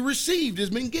physically received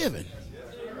has been given.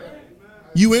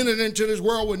 You entered into this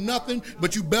world with nothing,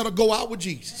 but you better go out with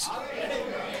Jesus.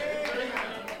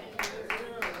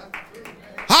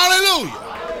 Hallelujah.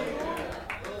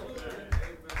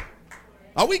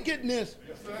 Are we getting this?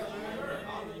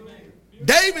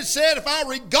 David said, if I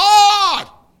regard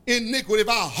iniquity, if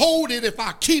I hold it, if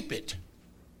I keep it,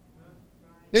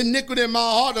 iniquity in my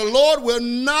heart, the Lord will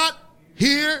not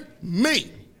hear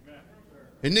me.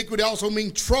 Iniquity also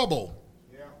means trouble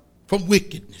from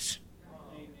wickedness.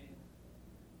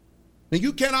 And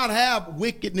you cannot have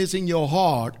wickedness in your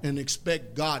heart and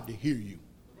expect God to hear you.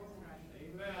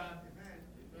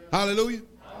 Hallelujah.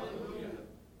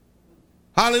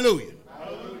 Hallelujah.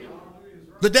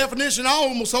 The definition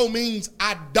also means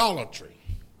idolatry.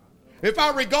 If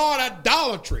I regard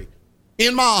idolatry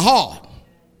in my heart,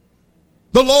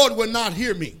 the Lord will not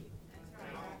hear me.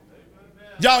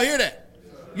 Y'all hear that?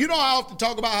 You know, I often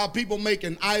talk about how people make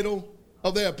an idol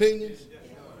of their opinions.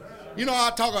 You know how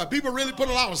I talk about people really put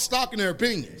a lot of stock in their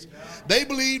opinions. They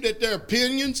believe that their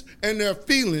opinions and their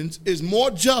feelings is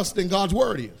more just than God's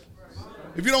word is.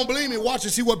 If you don't believe me, watch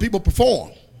and see what people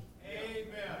perform.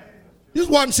 Just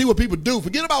watch and see what people do.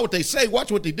 Forget about what they say.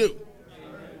 Watch what they do.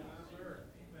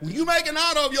 When you make an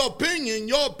idol of your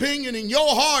opinion in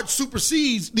your heart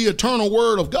supersedes the eternal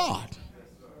word of God.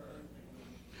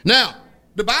 Now,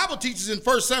 the Bible teaches in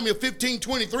 1 Samuel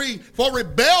 15:23, for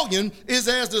rebellion is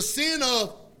as the sin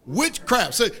of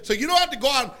witchcraft. So you don't have to go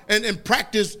out and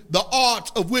practice the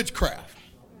arts of witchcraft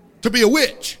to be a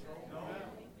witch.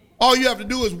 All you have to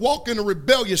do is walk in a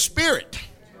rebellious spirit,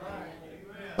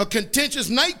 a contentious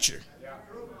nature,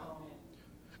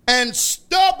 and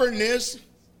stubbornness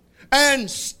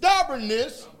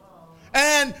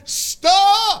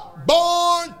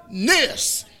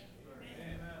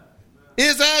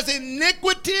is as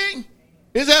iniquity.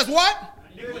 Is as what?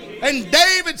 Iniquity. And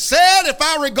David said, if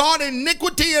I regard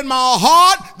iniquity in my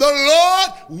heart, the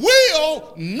Lord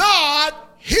will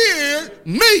not hear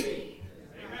me.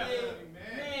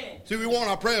 Amen. See, we want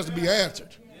our prayers to be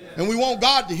answered. And we want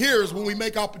God to hear us when we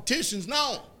make our petitions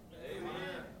known.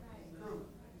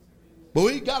 But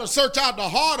we got to search out the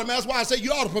heart, and that's why I say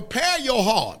you ought to prepare your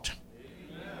heart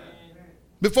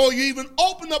before you even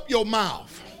open up your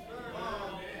mouth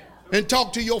and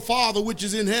talk to your Father which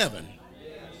is in heaven.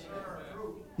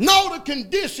 Know the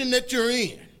condition that you're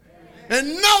in, and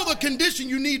know the condition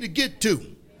you need to get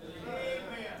to.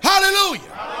 Hallelujah.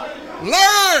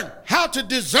 Learn how to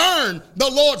discern the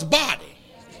Lord's body.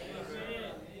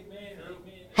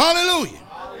 Hallelujah.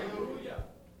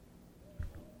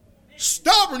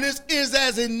 Stubbornness is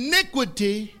as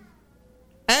iniquity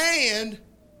and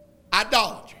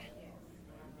idolatry.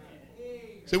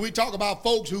 So we talk about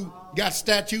folks who got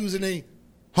statues in their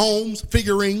homes,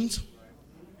 figurines,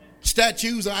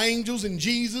 statues of angels and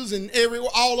Jesus and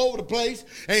all over the place.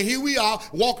 And here we are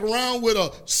walking around with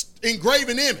a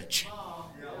engraven image.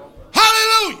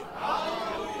 Hallelujah.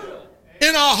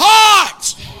 In our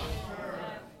hearts.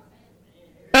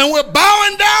 And we're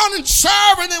bowing down and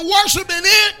serving and worshiping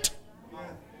it.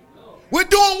 We're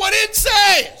doing what it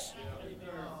says.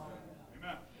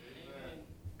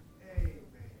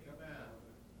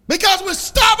 Because we're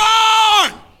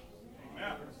stubborn.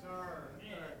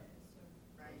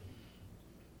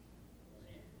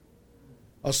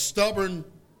 A stubborn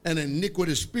and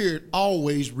iniquitous spirit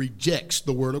always rejects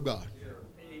the word of God.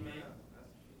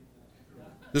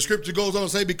 The scripture goes on to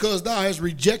say, because thou hast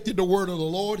rejected the word of the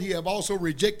Lord, he have also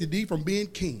rejected thee from being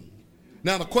king.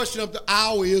 Now the question of the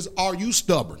hour is, are you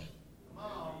stubborn?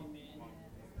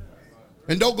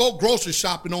 And don't go grocery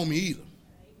shopping on me either,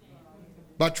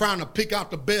 by trying to pick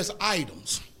out the best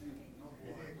items.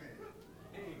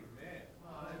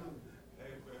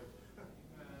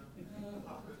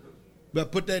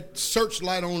 But put that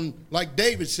searchlight on, like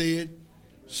David said,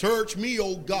 search me,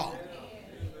 O God.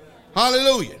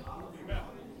 Hallelujah.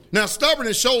 Now,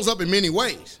 stubbornness shows up in many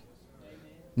ways.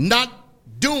 Not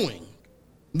doing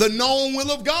the known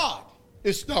will of God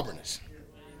is stubbornness.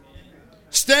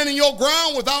 Standing your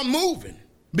ground without moving,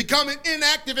 becoming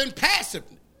inactive and passive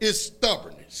is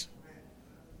stubbornness.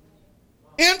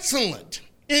 Insolent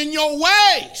in your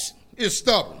ways is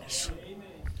stubbornness.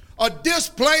 A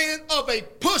displaying of a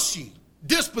pushy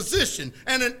disposition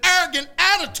and an arrogant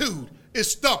attitude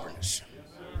is stubbornness.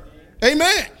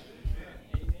 Amen.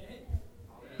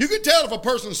 You can tell if a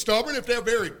person's stubborn if they're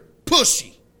very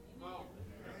pushy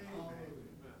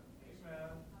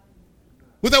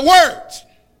with their words.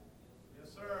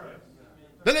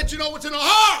 They let you know what's in their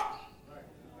heart.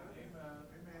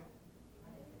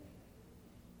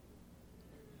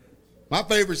 My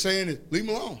favorite saying is, leave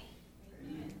them alone.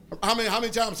 How many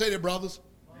times say that, brothers?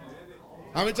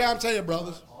 How many times say that,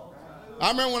 brothers? I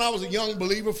remember when I was a young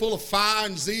believer full of fire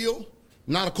and zeal,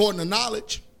 not according to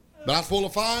knowledge, but I was full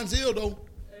of fire and zeal, though.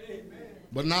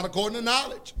 But not according to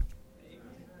knowledge.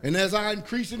 And as I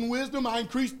increase in wisdom, I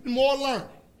increase in more learning.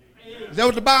 Is that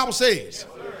what the Bible says?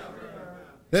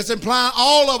 That's implying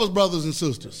all of us, brothers and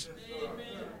sisters.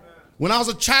 When I was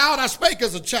a child, I spake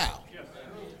as a child.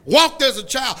 Walked as a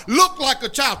child, looked like a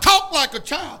child, talked like a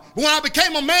child. When I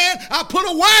became a man, I put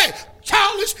away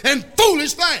childish and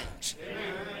foolish things.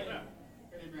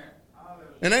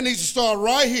 And that needs to start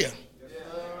right here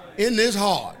in this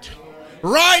heart.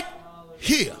 Right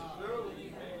here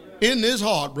in this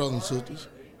heart, brothers and sisters.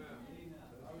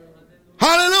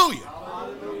 Hallelujah.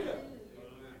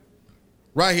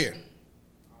 Right here.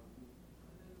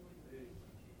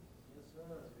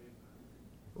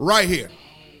 Right here.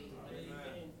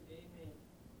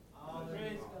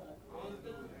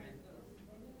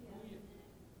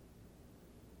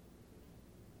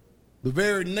 The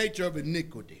very nature of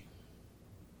iniquity.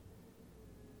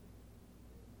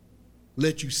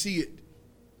 Let you see it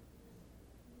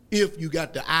if you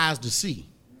got the eyes to see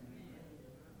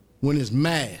when it's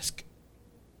masked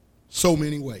so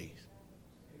many ways.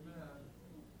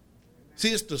 See,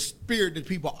 it's the spirit that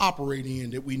people operate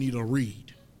in that we need to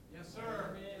read. Yes,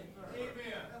 sir. Amen.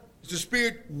 It's the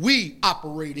spirit we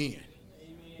operate in.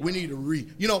 We need to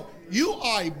read. You know, you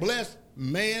are a blessed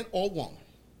man or woman.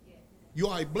 You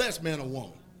are a blessed man or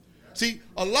woman. See,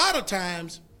 a lot of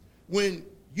times when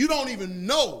you don't even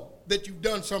know that you've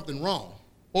done something wrong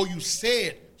or you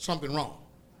said something wrong.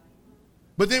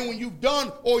 But then when you've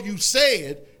done or you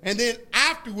said, and then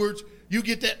afterwards you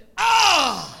get that,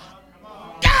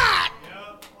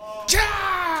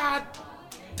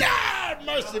 God,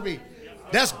 mercy me.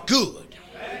 That's good.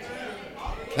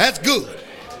 That's good.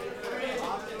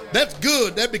 That's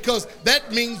good. That because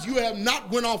that means you have not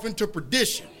went off into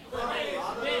perdition.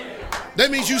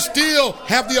 That means you still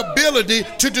have the ability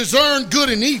to discern good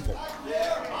and evil.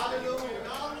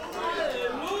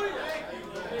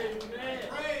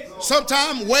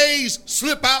 Sometimes ways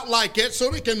slip out like that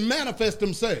so they can manifest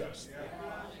themselves.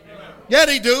 Yeah,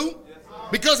 they do.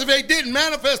 Because if they didn't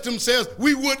manifest themselves,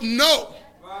 we wouldn't know.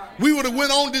 We would have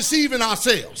went on deceiving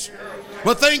ourselves.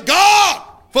 But thank God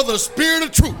for the spirit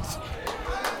of truth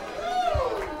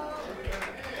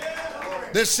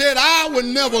that said, I will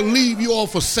never leave you or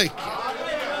forsake you.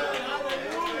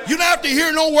 You don't have to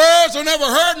hear no words or never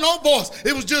heard no voice.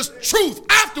 It was just truth.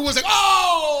 Afterwards, like,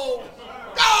 oh,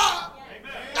 God,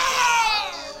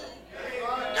 God,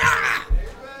 God.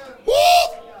 Woo,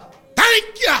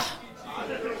 thank you.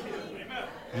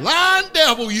 Lying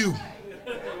devil, you.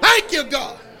 Thank you,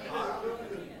 God.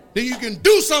 Then you can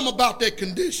do something about that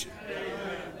condition.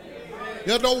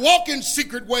 You don't walk in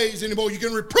secret ways anymore. You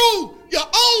can reprove your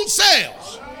own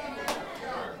selves.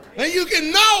 And you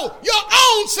can know your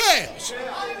own selves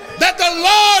that the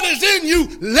Lord is in you,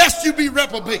 lest you be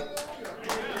reprobate.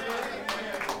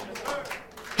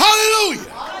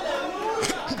 Hallelujah.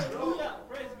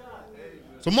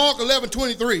 So Mark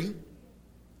 11:23,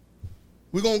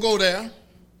 we're going to go there.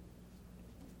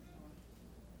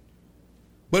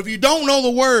 But if you don't know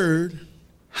the word,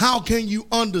 how can you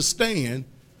understand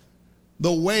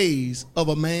the ways of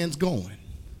a man's going.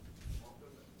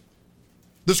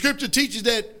 The scripture teaches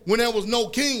that when there was no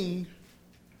king,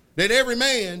 that every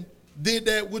man did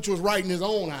that which was right in his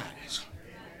own eyes.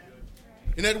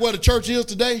 Isn't that what the church is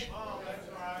today?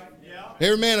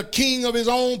 Every man a king of his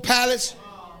own palace.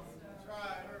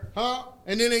 Huh?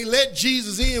 And then they let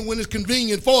Jesus in when it's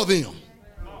convenient for them.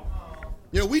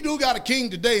 Yeah, we do got a king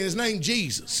today, and his name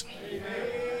Jesus.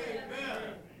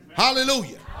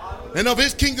 Hallelujah. And of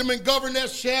his kingdom and government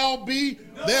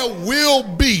there will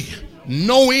be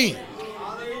no end.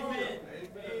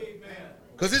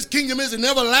 Because his kingdom is an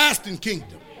everlasting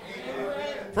kingdom.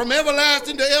 From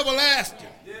everlasting to everlasting.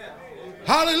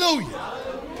 Hallelujah.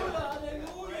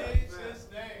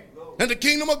 And the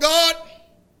kingdom of God,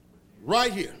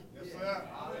 right here.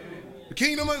 The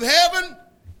kingdom of heaven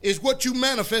is what you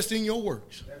manifest in your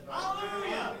works.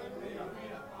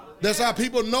 That's how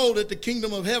people know that the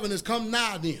kingdom of heaven has come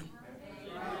nigh them.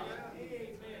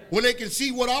 When they can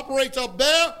see what operates up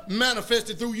there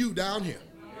manifested through you down here.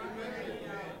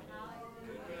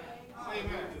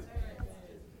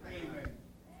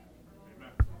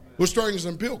 We're strangers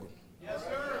and pilgrims. Yes,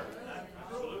 sir.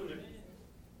 Absolutely.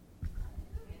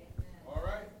 All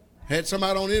right. Had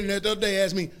somebody on the internet the other day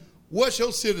ask me, what's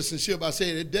your citizenship? I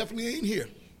said, it definitely ain't here.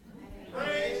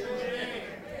 Praise his name.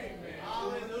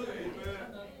 Hallelujah.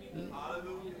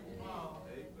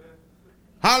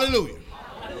 Hallelujah.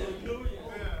 Hallelujah.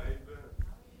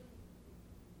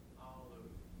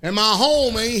 And my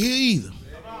home ain't here either.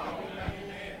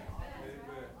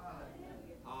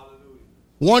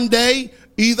 One day,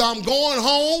 either I'm going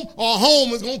home or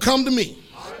home is going to come to me.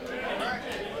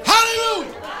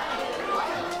 Hallelujah.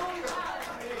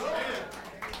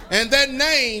 And that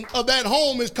name of that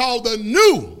home is called the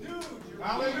New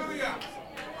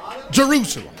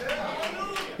Jerusalem.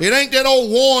 It ain't that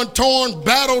old worn, torn,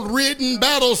 battle-ridden,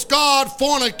 battle-scarred,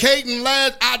 fornicating,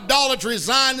 idolatry,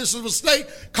 Zionist of a state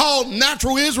called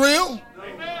natural Israel.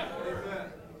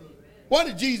 What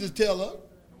did Jesus tell us?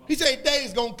 He said,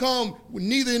 days going to come with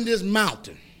neither in this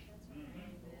mountain.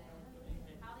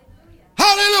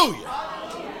 Hallelujah.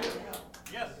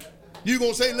 You're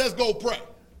going to say, let's go pray.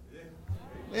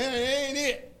 Yeah, it ain't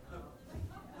it.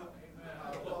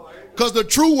 Because the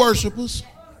true worshipers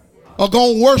are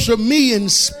going to worship me in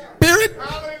spirit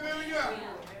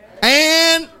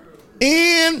and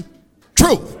in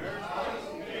truth.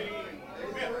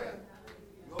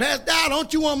 Pastor Dow,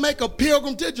 don't you want to make a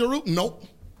pilgrim to Jerusalem? Nope.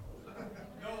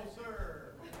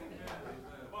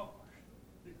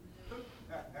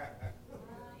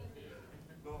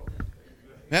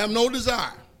 Have no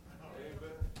desire.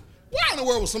 Why in the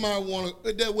world would somebody want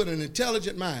to, that with an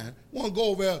intelligent mind, want to go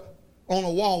over there on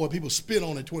a wall where people spit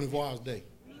on it 24 hours a day?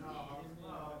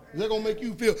 Is that going to make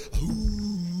you feel,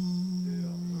 ooh?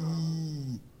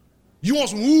 You want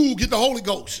some ooh, get the Holy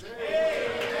Ghost.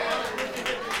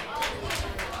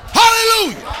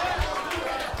 Hallelujah.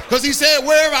 Because he said,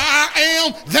 wherever I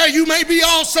am, there you may be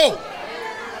also.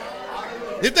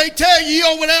 If they tell you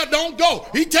over there, don't go.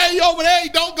 He tell you over there,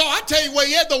 don't go. I tell you where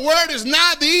yet the word is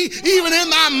nigh thee, even in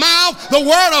thy mouth, the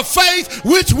word of faith,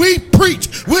 which we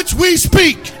preach, which we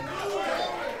speak.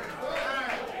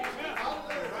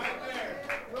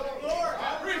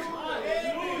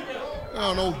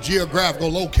 I don't know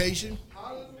geographical location.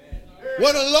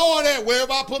 Where the Lord at?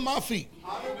 Wherever I put my feet.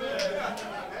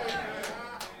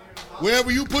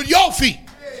 Wherever you put your feet.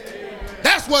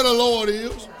 That's where the Lord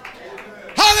is.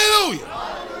 Hallelujah.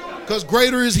 Because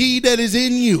greater is he that is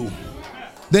in you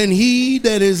than he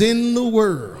that is in the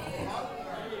world.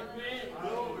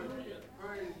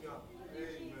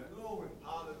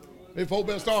 If folk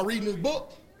better start reading this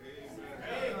book.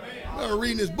 Better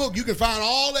reading this book. You can find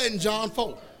all that in John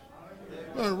 4.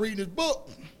 Better reading this book.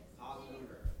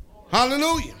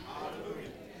 Hallelujah.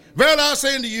 Verily I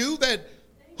say unto you that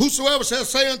whosoever shall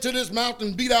say unto this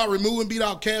mountain, be thou removed and be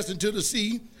thou cast into the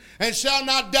sea, and shall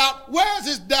not doubt. Where is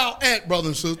this doubt at, brothers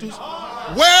and sisters?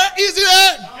 Where is it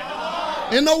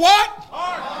at? In the what?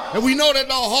 Heart. And we know that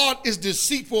the heart is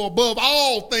deceitful above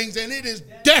all things, and it is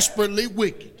desperately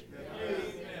wicked.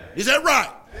 Is that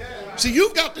right? See,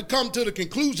 you've got to come to the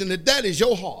conclusion that that is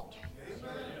your heart.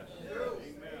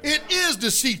 It is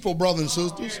deceitful, brothers and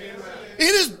sisters. It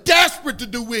is desperate to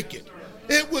do wicked.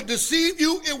 It will deceive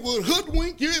you. It will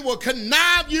hoodwink you. It will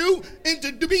connive you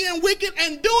into being wicked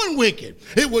and doing wicked.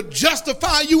 It will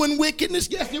justify you in wickedness.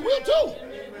 Yes, it will too.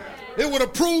 It would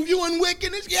approve you in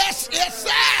wickedness. Yes, yes, sir.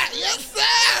 Yes,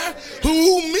 sir.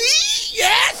 Who, me?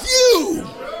 Yes, you.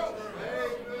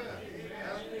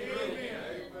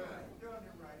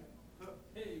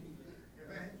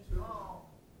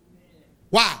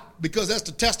 Why? Because that's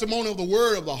the testimony of the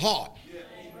word of the heart.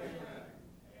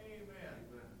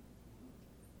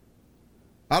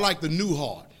 I like the new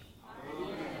heart.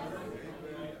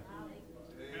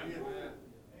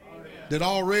 That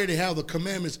already have the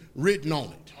commandments written on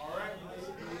it.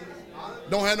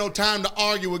 Don't have no time to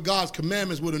argue with God's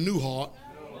commandments with a new heart.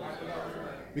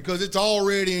 Because it's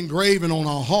already engraven on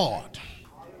our heart.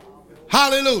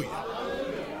 Hallelujah.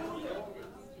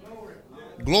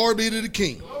 Glory be to the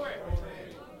King.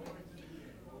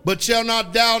 But shall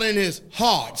not doubt in his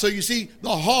heart. So you see,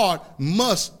 the heart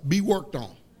must be worked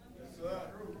on.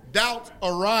 Doubts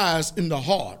arise in the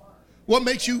heart. What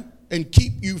makes you and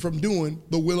keep you from doing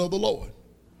the will of the Lord?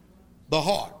 The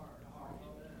heart.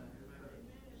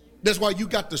 That's why you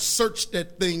got to search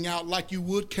that thing out like you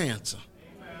would cancer.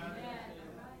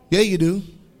 Yeah, you do.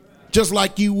 Just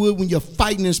like you would when you're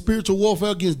fighting in spiritual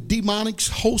warfare against demonic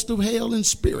host of hell and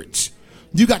spirits.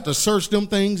 You got to search them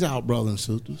things out, brothers and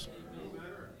sisters.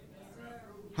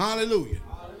 Hallelujah.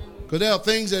 Because there are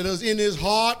things that is in his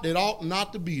heart that ought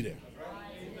not to be there.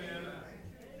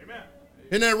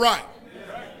 Isn't that right?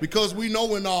 Because we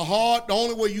know in our heart, the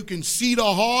only way you can see the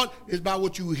heart is by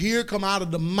what you hear come out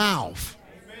of the mouth.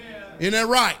 Isn't that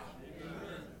right?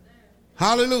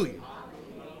 Hallelujah.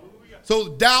 So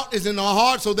doubt is in our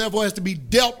heart, so therefore it has to be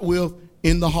dealt with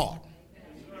in the heart.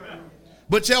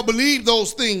 But shall believe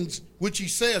those things which he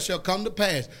says shall come to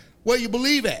pass. Where you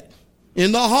believe at?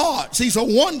 In the heart. See, so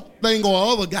one thing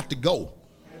or other got to go.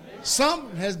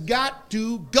 Something has got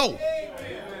to go.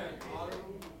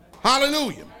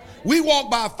 Hallelujah. We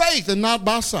walk by faith and not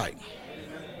by sight.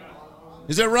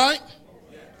 Is that right?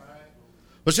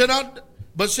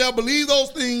 But shall believe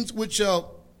those things which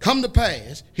shall come to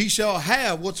pass, he shall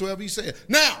have whatsoever he said.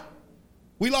 Now,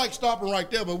 we like stopping right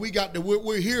there, but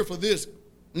we're here for this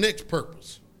next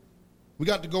purpose. We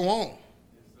got to go on.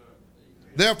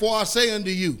 Therefore I say unto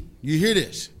you, you hear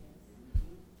this.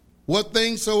 What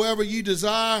things soever you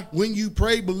desire, when you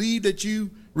pray, believe that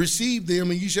you receive them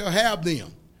and you shall have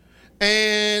them.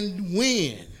 And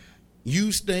when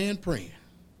you stand praying,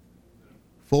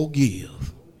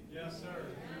 forgive. Yes, sir.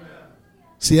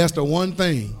 See, that's the one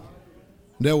thing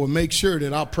that will make sure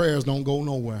that our prayers don't go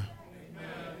nowhere.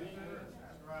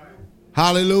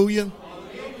 Hallelujah.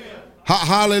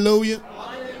 Hallelujah.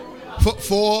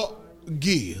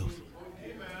 Forgive.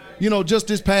 You know, just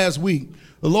this past week,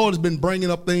 the Lord has been bringing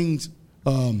up things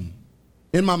in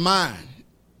my mind,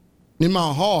 in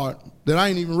my heart, that I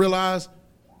didn't even realize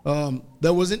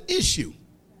there was an issue.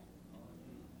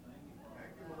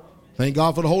 Thank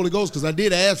God for the Holy Ghost, because I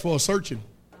did ask for a searching.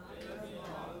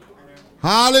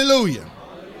 Hallelujah.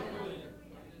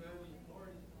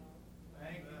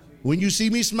 When you see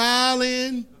me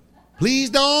smiling, please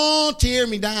don't tear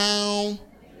me down.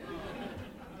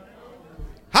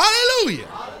 Hallelujah.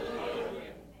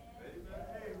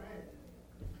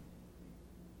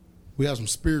 We have some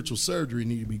spiritual surgery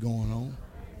need to be going on,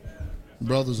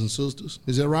 brothers and sisters.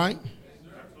 Is that right?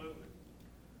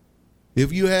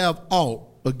 If you have aught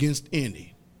against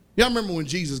any. Y'all remember when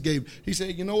Jesus he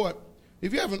said, you know what?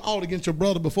 If you have an ought against your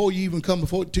brother before you even come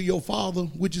to your Father,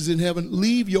 which is in heaven,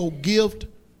 leave your gift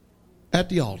at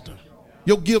the altar.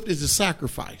 Your gift is a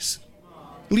sacrifice.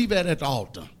 Leave that at the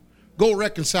altar. Go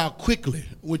reconcile quickly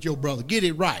with your brother. Get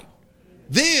it right.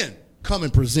 Then come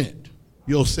and present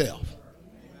yourself.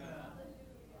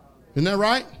 Isn't that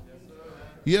right?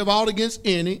 You have aught against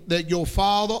any, that your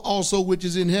Father also which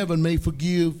is in heaven may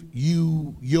forgive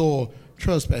you your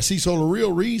trespass. See, so the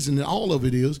real reason in all of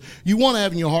it is you want to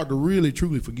have in your heart to really,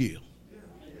 truly forgive.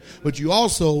 But you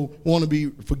also want to be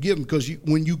forgiven because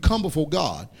when you come before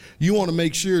God, you want to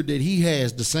make sure that he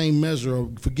has the same measure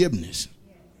of forgiveness.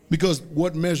 Because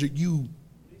what measure you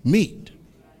meet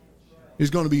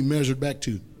is going to be measured back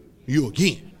to you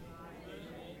again.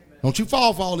 Don't you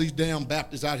fall for all these damn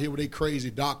Baptists out here with their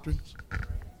crazy doctrines.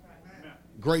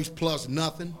 Grace plus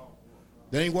nothing.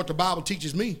 That ain't what the Bible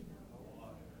teaches me.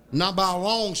 Not by a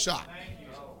long shot.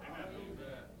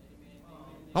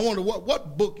 I wonder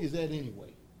what book is that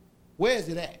anyway? Where is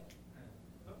it at?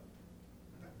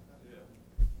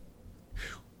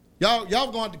 Y'all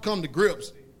going to have to come to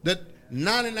grips that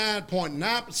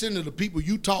 99.9% of the people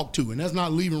you talk to, and that's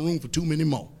not leaving room for too many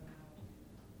more,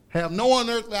 have no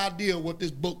unearthly idea what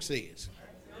this book says.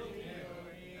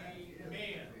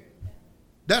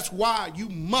 That's why you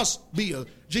must be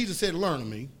Jesus said, learn of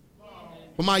me.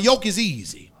 For my yoke is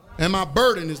easy and my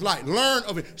burden is light. Learn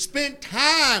of it. Spend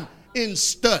time in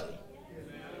study.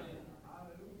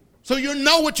 So you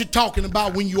know what you're talking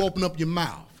about when you open up your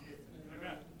mouth.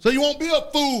 So you won't be a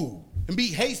fool and be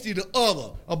hasty to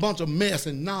utter a bunch of mess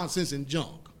and nonsense and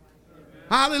junk.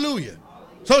 Hallelujah.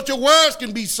 So that your words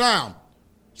can be sound,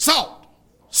 salt,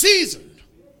 seasoned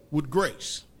with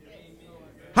grace.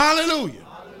 Hallelujah.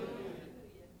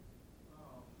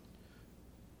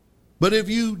 But if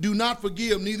you do not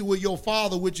forgive, neither will your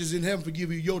Father which is in heaven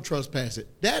forgive you your trespasses.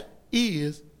 That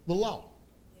is the law.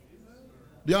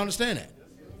 Do you understand that?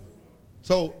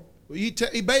 So he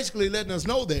basically letting us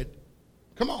know that,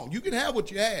 come on, you can have what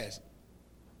you ask.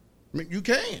 I mean, you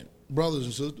can, brothers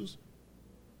and sisters.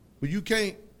 But you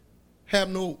can't have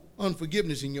no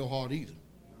unforgiveness in your heart either.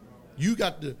 You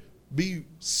got to be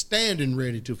standing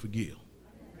ready to forgive.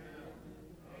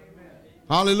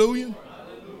 Hallelujah.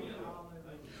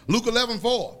 Luke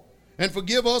 11:4. And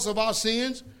forgive us of our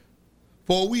sins,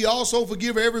 for we also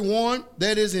forgive everyone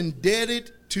that is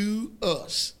indebted to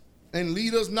us. And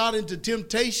lead us not into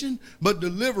temptation, but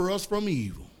deliver us from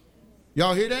evil.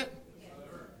 Y'all hear that?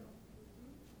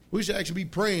 We should actually be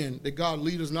praying that God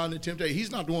lead us not into temptation.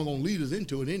 He's not the one going to lead us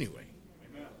into it anyway.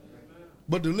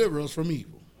 But deliver us from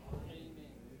evil.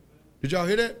 Did y'all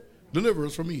hear that? Deliver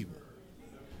us from evil.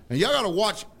 And y'all got to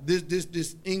watch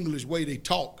this English way they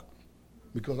talk.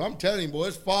 Because I'm telling you, boy,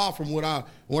 it's far from what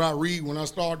I read when I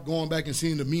start going back and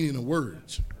seeing the meaning of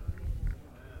words.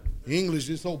 English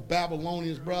is so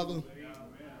Babylonian, brother.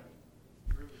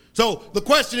 So the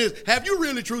question is, have you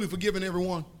really truly forgiven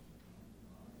everyone?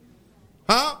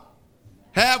 Huh?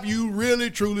 Have you really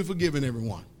truly forgiven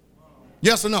everyone?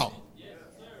 Yes or no? Yes,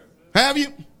 sir. Have you?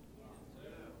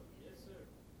 Yes,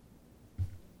 sir.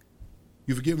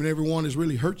 You forgiven everyone that's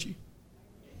really hurt you?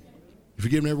 You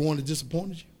forgiven everyone that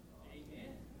disappointed you?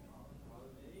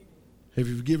 Have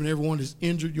you forgiven everyone that's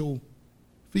injured your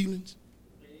feelings?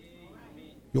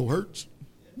 Your hurts?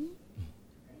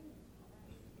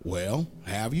 Well,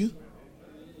 have you?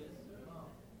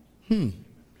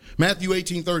 Matthew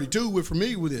 18:32, we're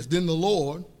familiar with this. Then the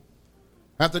Lord,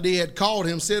 after they had called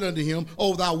him, said unto him,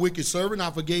 O thou wicked servant,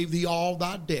 I forgave thee all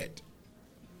thy debt.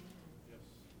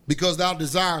 Because thou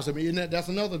desirest, I mean, that's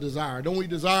another desire. Don't we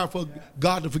desire for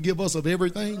God to forgive us of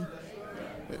everything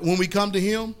when we come to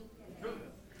him?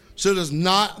 So does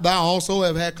not thou also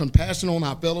have had compassion on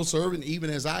thy fellow servant,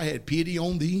 even as I had pity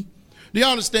on thee? Do you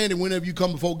understand that whenever you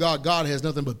come before God, God has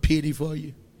nothing but pity for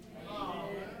you?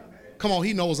 Come on,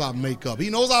 he knows our makeup. He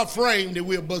knows our frame, that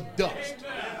we're but dust.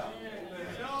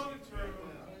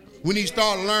 We need to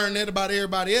start learning that about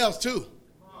everybody else too.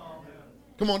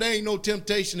 Come on, there ain't no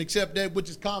temptation except that which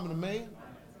is common to man.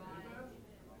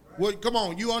 Well, come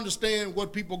on, you understand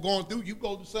what people are going through. You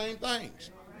go through the same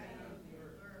things.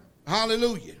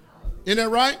 Hallelujah. Isn't that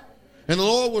right? And the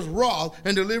Lord was wroth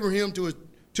and delivered him to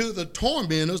the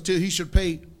tormentors till he should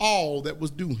pay all that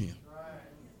was due him.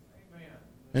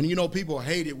 And you know, people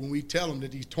hate it when we tell them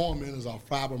that these tormentors are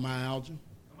fibromyalgia,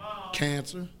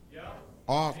 cancer,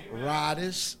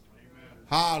 arthritis,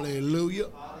 hallelujah,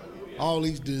 all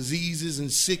these diseases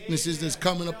and sicknesses that's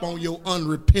coming up on your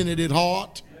unrepentant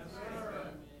heart.